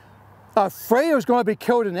 Freyo is going to be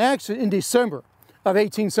killed in action in December of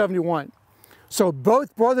 1871. So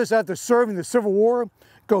both brothers, after serving the Civil War,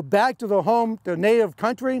 go back to their native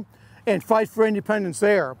country and fight for independence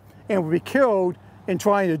there, and will be killed in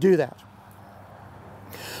trying to do that.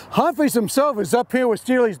 Humphreys himself is up here with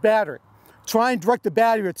Steely's battery, trying to direct the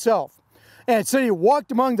battery itself. And so he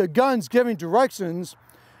walked among the guns giving directions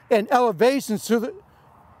and elevations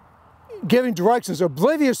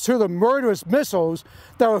oblivious to the murderous missiles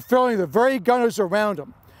that were filling the very gunners around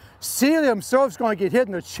him. Steely himself is going to get hit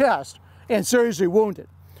in the chest and seriously wounded.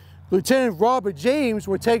 Lieutenant Robert James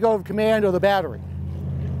would take over command of the battery.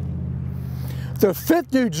 The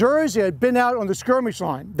 5th New Jersey had been out on the skirmish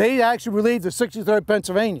line. They actually relieved the 63rd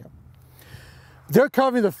Pennsylvania. They're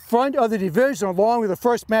covering the front of the division along with the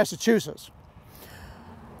 1st Massachusetts.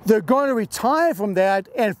 They're going to retire from that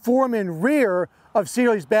and form in rear of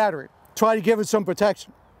Steely's battery, try to give it some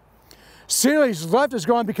protection. Steely's left is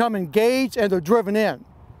going to become engaged, and they're driven in.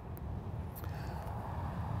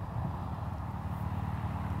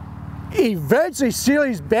 Eventually,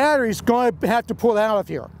 Steely's battery is going to have to pull out of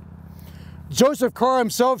here. Joseph Carr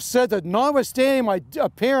himself said that notwithstanding my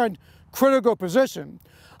apparent critical position,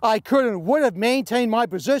 I could and would have maintained my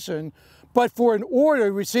position but for an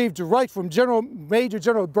order received direct from Major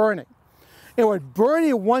General Birney. And what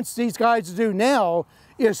Birney wants these guys to do now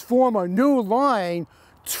is form a new line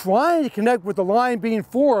trying to connect with the line being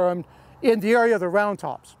formed in the area of the Round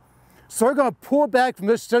Tops. So they're going to pull back from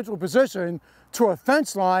this central position to a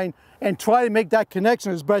fence line and try to make that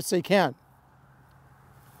connection as best they can.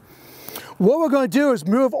 What we're going to do is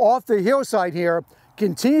move off the hillside here,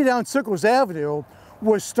 continue down Sickles Avenue.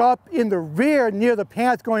 We'll stop in the rear near the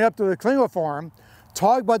path going up to the Klingler Farm,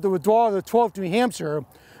 talk about the withdrawal of the 12th New Hampshire,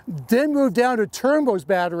 then move down to Turnbow's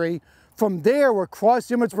battery. From there, we'll cross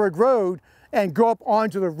Emmitsburg Road and go up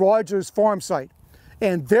onto the Rogers Farm site.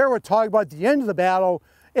 And there we'll talk about the end of the battle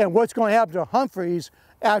and what's going to happen to Humphreys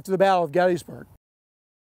after the Battle of Gettysburg.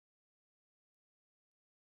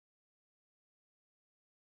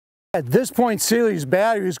 At this point, Steely's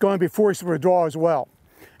battery is going to be forced to withdraw as well.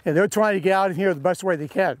 And they're trying to get out of here the best way they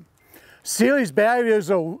can. Steely's battery is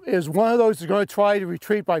one of those that's going to try to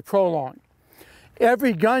retreat by prolong.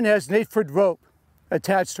 Every gun has an 8-foot rope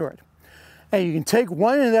attached to it. And you can take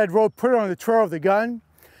one end of that rope, put it on the trail of the gun,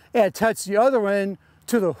 and attach the other end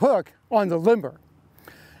to the hook on the limber.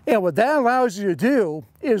 And what that allows you to do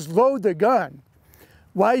is load the gun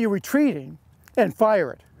while you're retreating and fire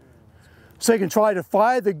it. So they can try to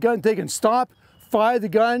fire the gun, they can stop, fire the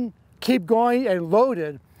gun, keep going and load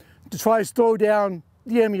it to try to slow down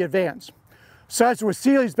the enemy advance. So that's what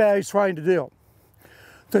Steely's battery is trying to do.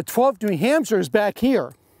 The 12th New Hampshire is back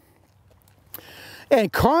here.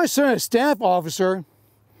 And Carr sent a staff officer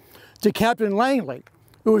to Captain Langley,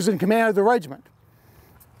 who was in command of the regiment.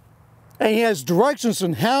 And he has directions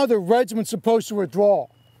on how the regiment's supposed to withdraw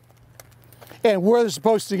and where they're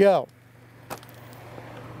supposed to go.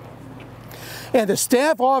 And the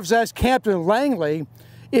staff officer asked Captain Langley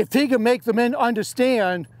if he could make the men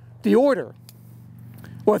understand the order,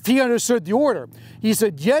 or if he understood the order. He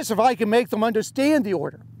said, yes, if I can make them understand the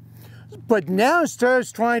order. But now instead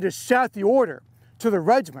of trying to shout the order to the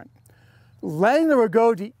regiment, Langley would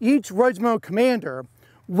go to each regimental commander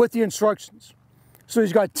with the instructions. So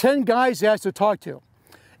he's got 10 guys he has to talk to.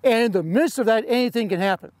 And in the midst of that, anything can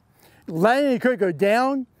happen. Langley could go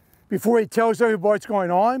down before he tells everybody what's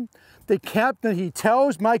going on. The captain he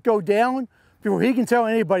tells might go down before he can tell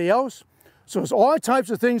anybody else. So there's all types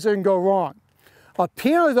of things that can go wrong.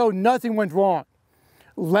 Apparently, though, nothing went wrong.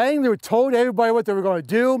 Langley told everybody what they were going to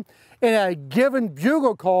do, and at a given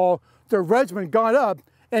bugle call, the regiment got up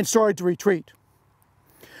and started to retreat.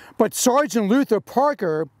 But Sergeant Luther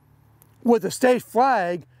Parker, with the state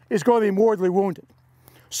flag, is going to be mortally wounded.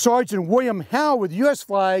 Sergeant William Howe with the U.S.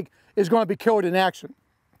 flag is going to be killed in action.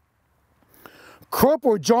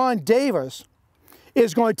 Corporal John Davis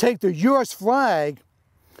is going to take the U.S. flag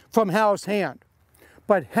from Howe's hand.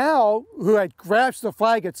 But Howe, who had grasped the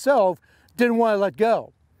flag itself, didn't want to let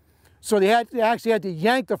go. So they actually had to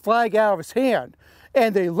yank the flag out of his hand,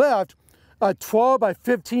 and they left a 12 by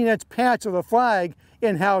 15 inch patch of the flag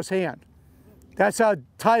in Howe's hand. That's how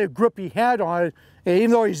tight a grip he had on it, and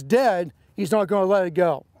even though he's dead, he's not going to let it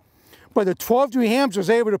go. But the 12th New Hampshire was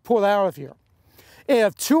able to pull out of here. And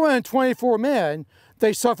of 224 men,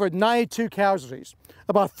 they suffered 92 casualties,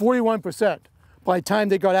 about 41% by the time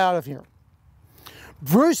they got out of here.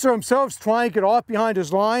 Brewster himself was trying to get off behind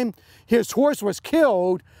his line. His horse was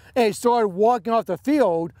killed, and he started walking off the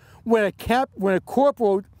field when a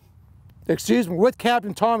corporal, with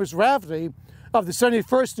Captain Thomas Rafferty of the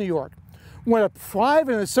 71st New York, when a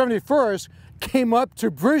private in the 71st came up to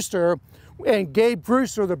Brewster and gave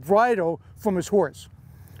Brewster the bridle from his horse.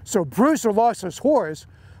 So Brewster lost his horse,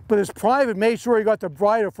 but his private made sure he got the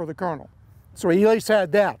bridle for the colonel. So he at least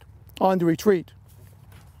had that on the retreat.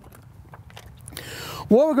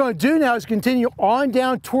 What we're going to do now is continue on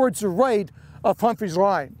down towards the right of Humphrey's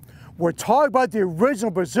line. We're talking about the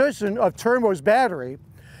original position of Turnbow's battery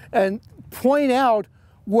and point out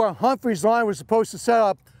where Humphrey's line was supposed to set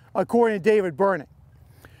up according to David Burney.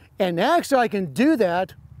 And actually I can do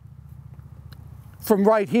that from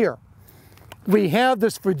right here. We have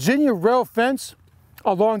this Virginia rail fence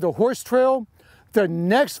along the horse trail. The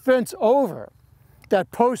next fence over,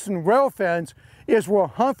 that post and rail fence, is where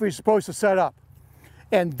Humphrey's supposed to set up.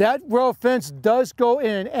 And that rail fence does go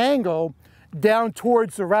in an angle down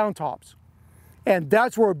towards the round tops. And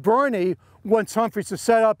that's where Burney wants Humphreys to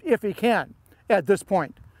set up if he can at this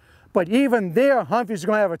point. But even there, Humphreys is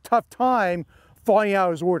going to have a tough time following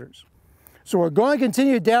out his orders. So we're going to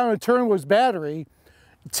continue down to Turnbow's battery,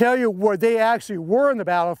 tell you where they actually were in the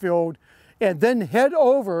battlefield, and then head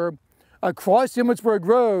over across the Emmitsburg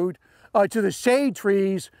Road to the shade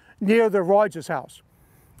trees near the Rogers house.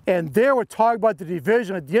 And there we're talking about the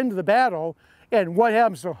division at the end of the battle and what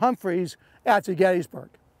happens to Humphreys after Gettysburg.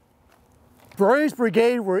 Burney's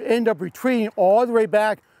brigade will end up retreating all the way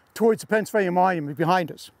back towards the Pennsylvania Monument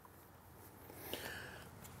behind us.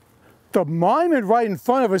 The monument right in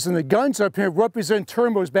front of us and the guns up here represent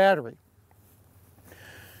Turnbow's battery.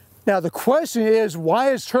 Now the question is,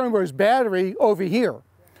 why is Turnbow's battery over here?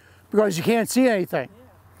 Because you can't see anything.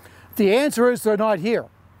 The answer is they're not here.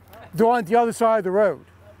 They're on the other side of the road.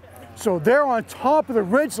 So they're on top of the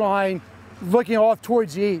ridge line looking off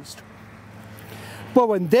towards the east. But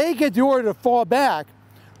when they get the order to fall back,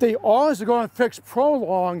 they also go and fix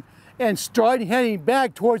Prolong and start heading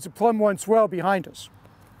back towards the Plum Run swell behind us.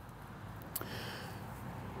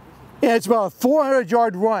 And it's about a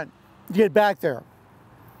 400-yard run to get back there.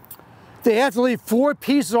 They have to leave 4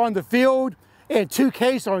 pieces on the field and 2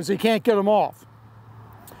 caissons, so you can't get them off.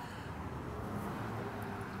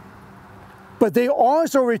 But they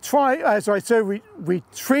also retreat, as I said,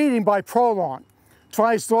 retreating by Prolong,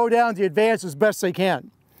 try to slow down the advance as best they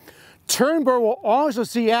can. Turnbow will also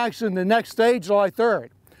see action the next day, July 3rd.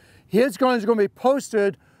 His guns are going to be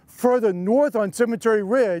posted further north on Cemetery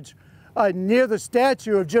Ridge near the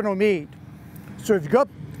statue of General Meade. So if you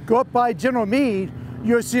go up by General Meade,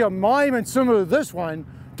 you'll see a monument similar to this one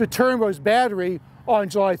to Turnbow's battery on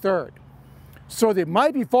July 3rd. So they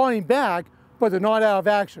might be falling back, but they're not out of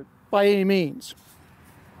action by any means.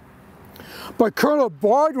 But Colonel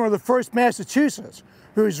Bardwin of the 1st Massachusetts,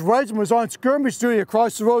 whose regiment was on skirmish duty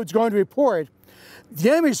across the road, is going to report, the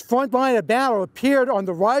enemy's front line of battle appeared on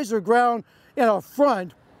the rise of ground in our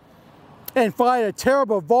front and fired a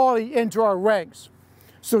terrible volley into our ranks.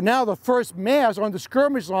 So now the 1st Mass on the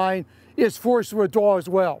skirmish line is forced to withdraw as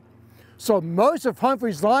well. So most of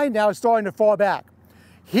Humphrey's line now is starting to fall back.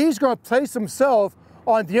 He's going to place himself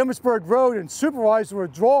on the Emmitsburg Road and supervise the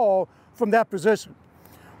withdrawal from that position,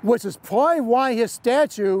 which is probably why his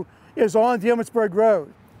statue is on the Emmitsburg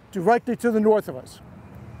Road, directly to the north of us.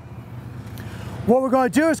 What we're going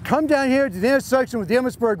to do is come down here to the intersection with the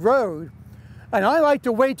Emmitsburg Road, and I like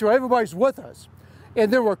to wait till everybody's with us,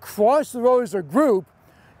 and then we'll cross the road as a group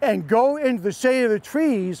and go into the shade of the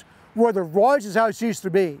trees where the Rogers house used to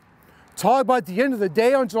be. Talk about the end of the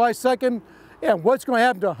day on July 2nd and what's going to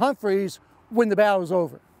happen to Humphreys when the battle is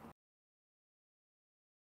over.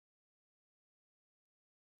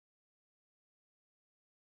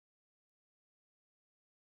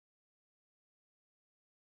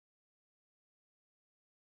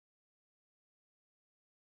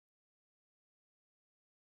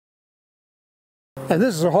 And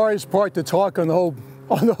this is the hardest part to talk on the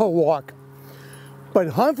whole walk. But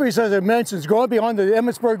Humphreys, as I mentioned, is going to be on the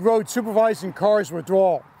Emmitsburg Road supervising cars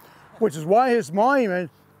withdrawal, which is why his monument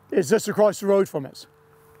is just across the road from us.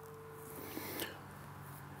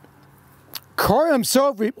 Carr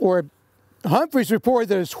himself, or Humphreys, reported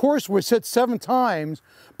that his horse was hit 7 times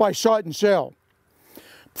by shot and shell.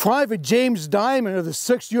 Private James Diamond of the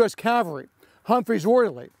 6th U.S. Cavalry, Humphreys'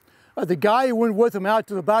 orderly, the guy who went with him out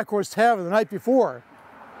to the Black Horse Tavern the night before,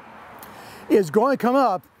 is going to come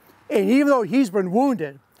up, and even though he's been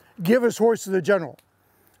wounded, give his horse to the general.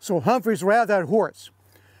 So Humphreys will have that horse.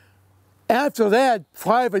 After that,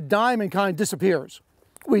 Private Diamond kind of disappears.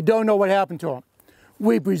 We don't know what happened to him.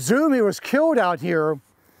 We presume he was killed out here,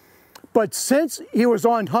 but since he was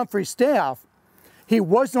on Humphrey's staff, he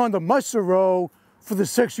wasn't on the muster roll for the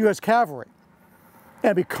 6th U.S. Cavalry.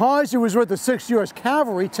 And because he was with the 6th U.S.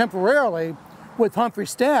 Cavalry temporarily with Humphrey's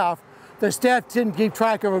staff, the staff didn't keep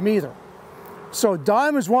track of him either. So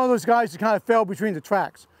Diamond's one of those guys that kind of fell between the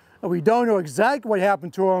tracks. And we don't know exactly what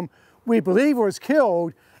happened to him. We believe he was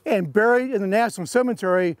killed and buried in the National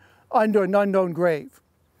Cemetery under an unknown grave.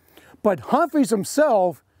 But Humphreys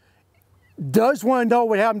himself does want to know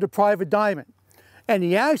what happened to Private Diamond. And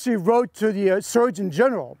he actually wrote to the Surgeon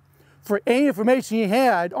General for any information he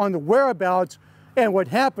had on the whereabouts and what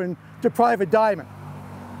happened to Private Diamond.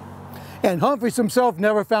 And Humphreys himself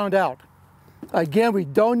never found out. Again, we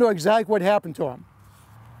don't know exactly what happened to him.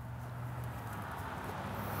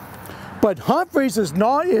 But Humphreys is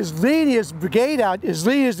leading his brigade out, is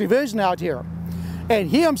leading his division out here. And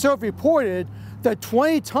he himself reported that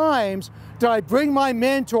 20 times did I bring my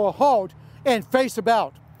men to a halt and face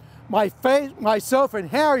about. Myself and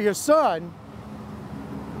Harry, his son,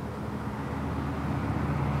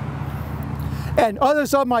 and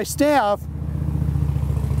others of my staff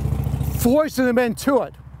forcing them into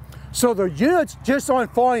it. So the units just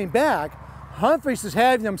aren't falling back. Humphreys is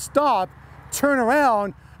having them stop, turn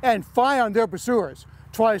around, and fire on their pursuers,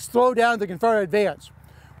 try to slow down the Confederate advance.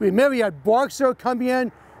 Remember, you had Barksdale coming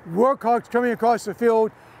in, Wilcox coming across the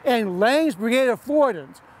field, and Lang's brigade of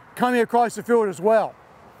Floridans coming across the field as well.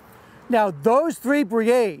 Now, those 3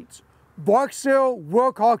 brigades, Barksdale,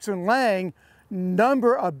 Wilcox, and Lang,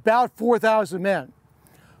 number about 4,000 men.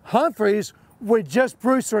 Humphreys, with just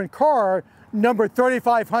Brewster and Carr, number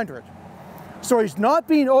 3,500. So he's not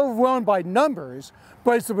being overwhelmed by numbers,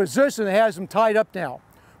 but it's the position that has him tied up now.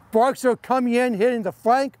 Barksdale coming in, hitting the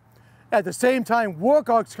flank, at the same time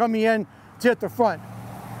Wilcox coming in to hit the front.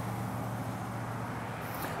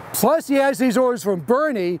 Plus he has these orders from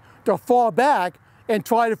Birney to fall back and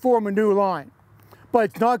try to form a new line.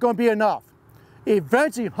 But it's not going to be enough.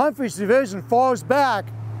 Eventually Humphrey's division falls back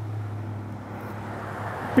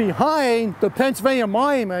behind the Pennsylvania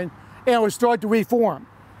Monument and will start to reform.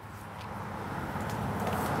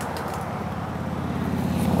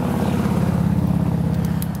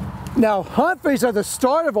 Now, Humphreys, at the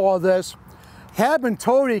start of all this, had been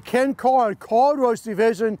told he can call on Caldwell's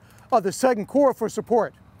division of the 2nd Corps for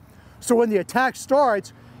support. So when the attack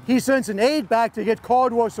starts, he sends an aide back to get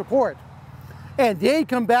Caldwell's support. And the aide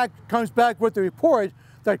comes back with the report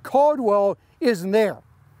that Caldwell isn't there.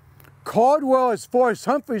 Caldwell, as far as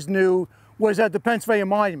Humphreys knew, was at the Pennsylvania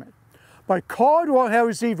Monument. But Caldwell had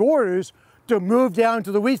received orders to move down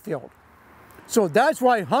to the wheat field. So that's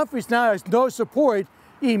why Humphreys now has no support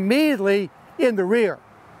immediately in the rear.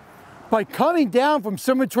 By coming down from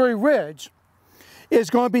Cemetery Ridge is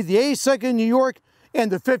going to be the 82nd New York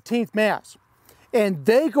and the 15th Mass. And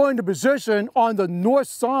they go into position on the north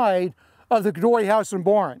side of the Glory House and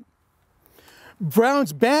Barn.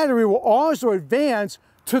 Brown's battery will also advance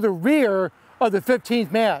to the rear of the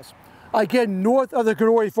 15th Mass, again north of the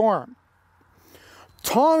Glory Farm.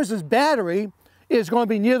 Thomas's battery is going to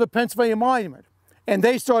be near the Pennsylvania Monument, and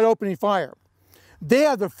they start opening fire. They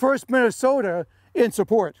have the 1st Minnesota in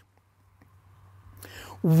support.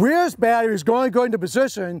 Weir's battery is going to go into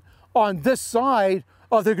position on this side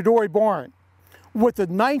of the Glory Barn, with the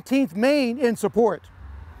 19th Maine in support.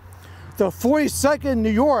 The 42nd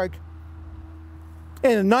New York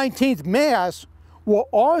and the 19th Mass will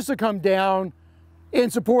also come down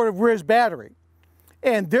in support of Weir's battery.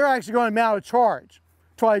 And they're actually going to mount a charge,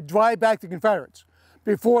 try to drive back the Confederates,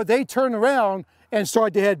 before they turn around and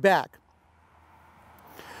start to head back.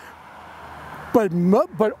 But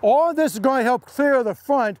all of this is going to help clear the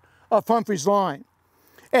front of Humphrey's line.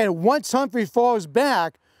 And once Humphrey falls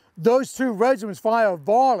back, those 2 regiments fire a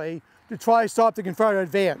volley to try to stop the Confederate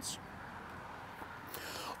advance.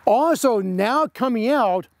 Also, now coming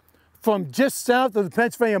out from just south of the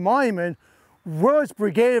Pennsylvania Monument, Willard's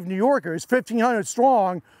brigade of New Yorkers, 1,500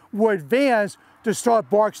 strong, will advance to start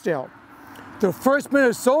Barksdale. The 1st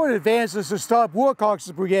Minnesota advances to stop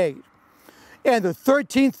Wilcox's brigade. And the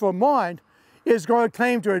 13th Vermont is going to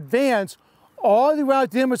claim to advance all the way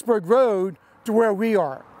out the Gettysburg Road to where we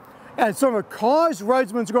are. And some of Carr's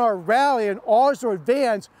regiments are going to rally and also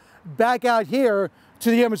advance back out here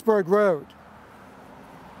to the Gettysburg Road.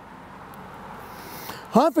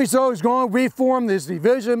 Humphreys, though, is going to reform this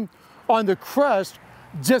division on the crest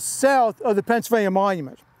just south of the Pennsylvania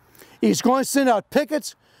Monument. He's going to send out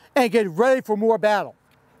pickets and get ready for more battle.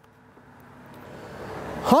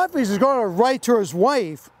 Humphreys is going to write to his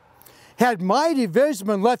wife, "Had my division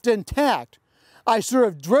been left intact, I should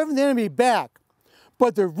have driven the enemy back,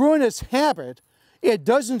 but the ruinous habit, it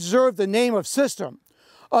doesn't deserve the name of system,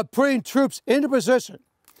 of putting troops into position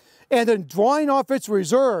and then drawing off its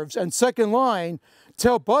reserves and second line to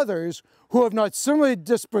help others who have not similarly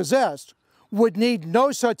dispossessed would need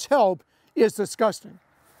no such help is disgusting."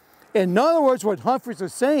 In other words, what Humphreys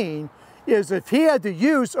is saying is if he had the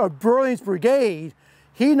use of Burling's brigade,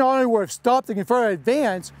 he not only would have stopped the Confederate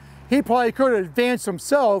advance, he probably could have advanced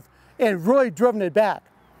himself and really driven it back.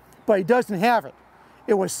 But he doesn't have it.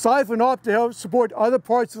 It was siphoned off to help support other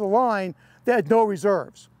parts of the line that had no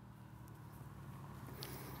reserves.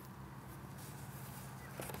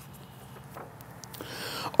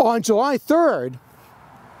 On July 3rd,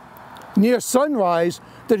 near sunrise,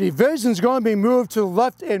 the division is going to be moved to the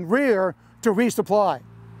left and rear to resupply.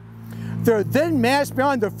 They're then massed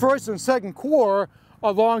behind the 1st and 2nd Corps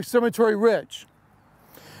along Cemetery Ridge.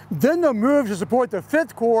 Then they'll move to support the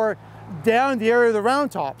 5th Corps down the area of the Round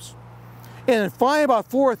Tops. And then finally, about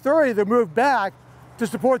 4:30, they move back to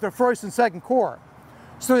support the 1st and 2nd Corps.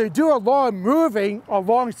 So they do a lot of moving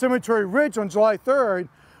along Cemetery Ridge on July 3rd,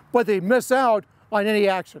 but they miss out on any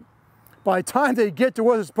action. By the time they get to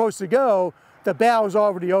where they're supposed to go, the battle is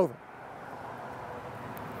already over.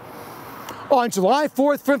 On July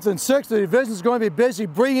 4th, 5th, and 6th, the division is going to be busy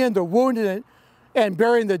bringing in the wounded and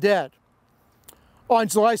burying the dead. On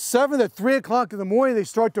July 7th at 3 o'clock in the morning, they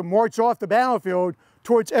start to march off the battlefield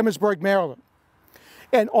towards Emmitsburg, Maryland.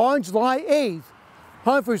 And on July 8th,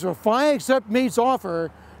 Humphreys will finally accept Meade's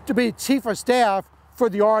offer to be Chief of Staff for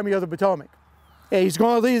the Army of the Potomac. And he's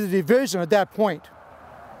going to lead the division at that point.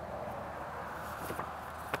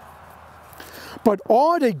 But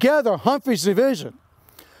altogether, Humphreys' division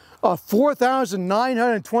of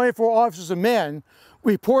 4,924 officers and men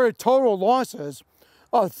reported total losses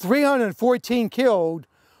of 314 killed,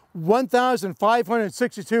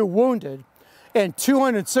 1,562 wounded, and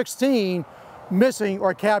 216 missing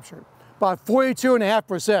or captured, about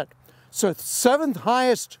 42.5%. So it's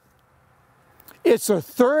the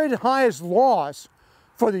 3rd highest loss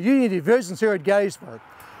for the Union divisions here at Gettysburg,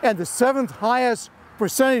 and the 7th highest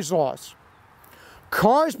percentage loss.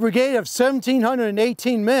 Carr's brigade of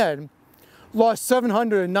 1,718 men lost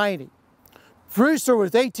 790. Brewster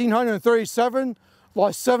with 1,837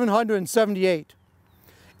 lost 778.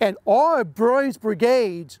 And all of Burling's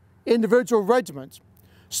brigades, individual regiments,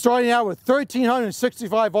 starting out with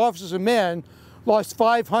 1,365 officers and men, lost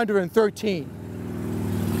 513.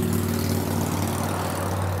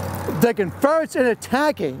 The Confederates, in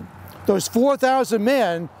attacking those 4,000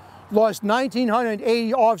 men, lost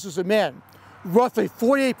 1,980 officers and men, roughly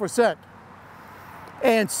 48%.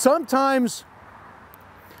 And sometimes,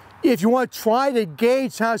 if you want to try to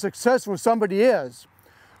gauge how successful somebody is,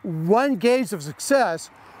 one gauge of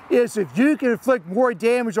success is if you can inflict more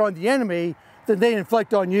damage on the enemy than they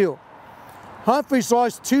inflict on you. Humphreys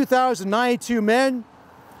lost 2,092 men.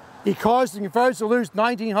 He caused the Confederates to lose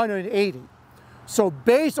 1,980. So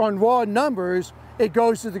based on raw numbers, it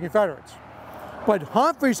goes to the Confederates. But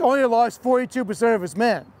Humphreys only lost 42% of his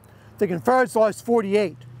men. The Confederates lost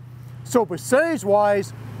 48. So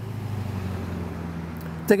percentage-wise,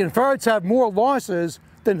 the Confederates have more losses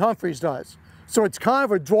than Humphreys does. So it's kind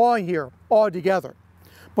of a drawing here altogether.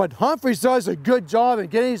 But Humphreys does a good job in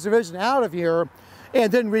getting his division out of here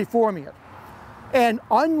and then reforming it. And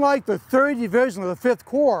unlike the 3rd Division of the 5th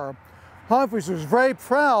Corps, Humphreys was very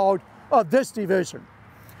proud of this division.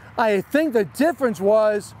 I think the difference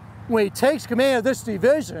was when he takes command of this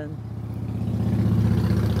division,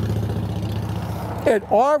 it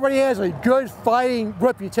already has a good fighting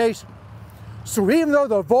reputation. So even though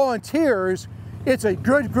they're volunteers, it's a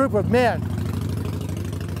good group of men.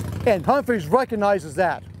 And Humphreys recognizes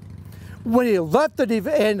that. When he left the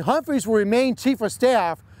division, and Humphreys will remain Chief of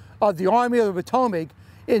Staff of the Army of the Potomac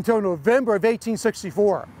until November of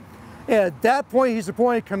 1864. And at that point, he's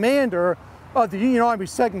appointed commander of the Union Army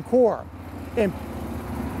 2nd Corps in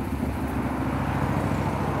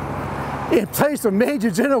place of Major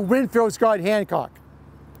General Winfield Scott Hancock.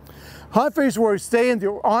 Humphreys will stay in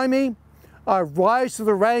the Army rise to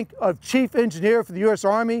the rank of Chief Engineer for the U.S.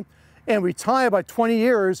 Army and retire about 20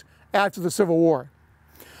 years after the Civil War.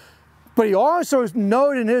 But he also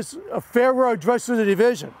noted in his farewell address to the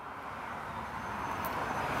division,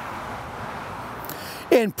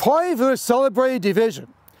 in parting from this celebrated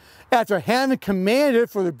division, after having commanded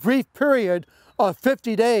for the brief period of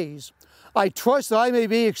 50 days, I trust that I may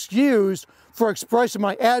be excused for expressing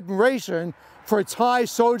my admiration for its high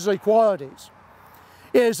soldierly qualities.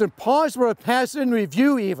 It is impossible to pass it in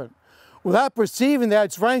review even, without perceiving that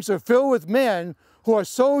its ranks are filled with men who are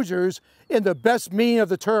soldiers in the best meaning of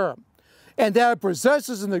the term, and that it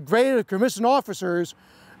possesses in the grade of commissioned officers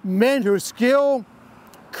men whose skill,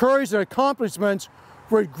 courage, and accomplishments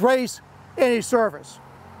would grace any service.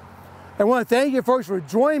 I want to thank you folks for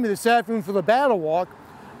joining me this afternoon for the battle walk.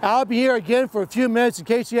 I'll be here again for a few minutes in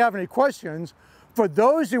case you have any questions. For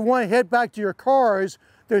those who want to head back to your cars,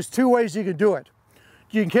 there's two ways you can do it.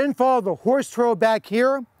 You can follow the horse trail back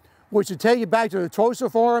here, which will take you back to the Tulsa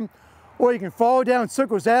Farm, or you can follow down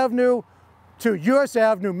Sickles Avenue to US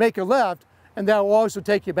Avenue, make a left, and that will also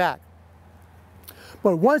take you back.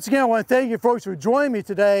 But once again, I want to thank you folks for joining me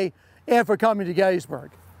today and for coming to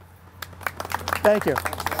Gettysburg. Thank you.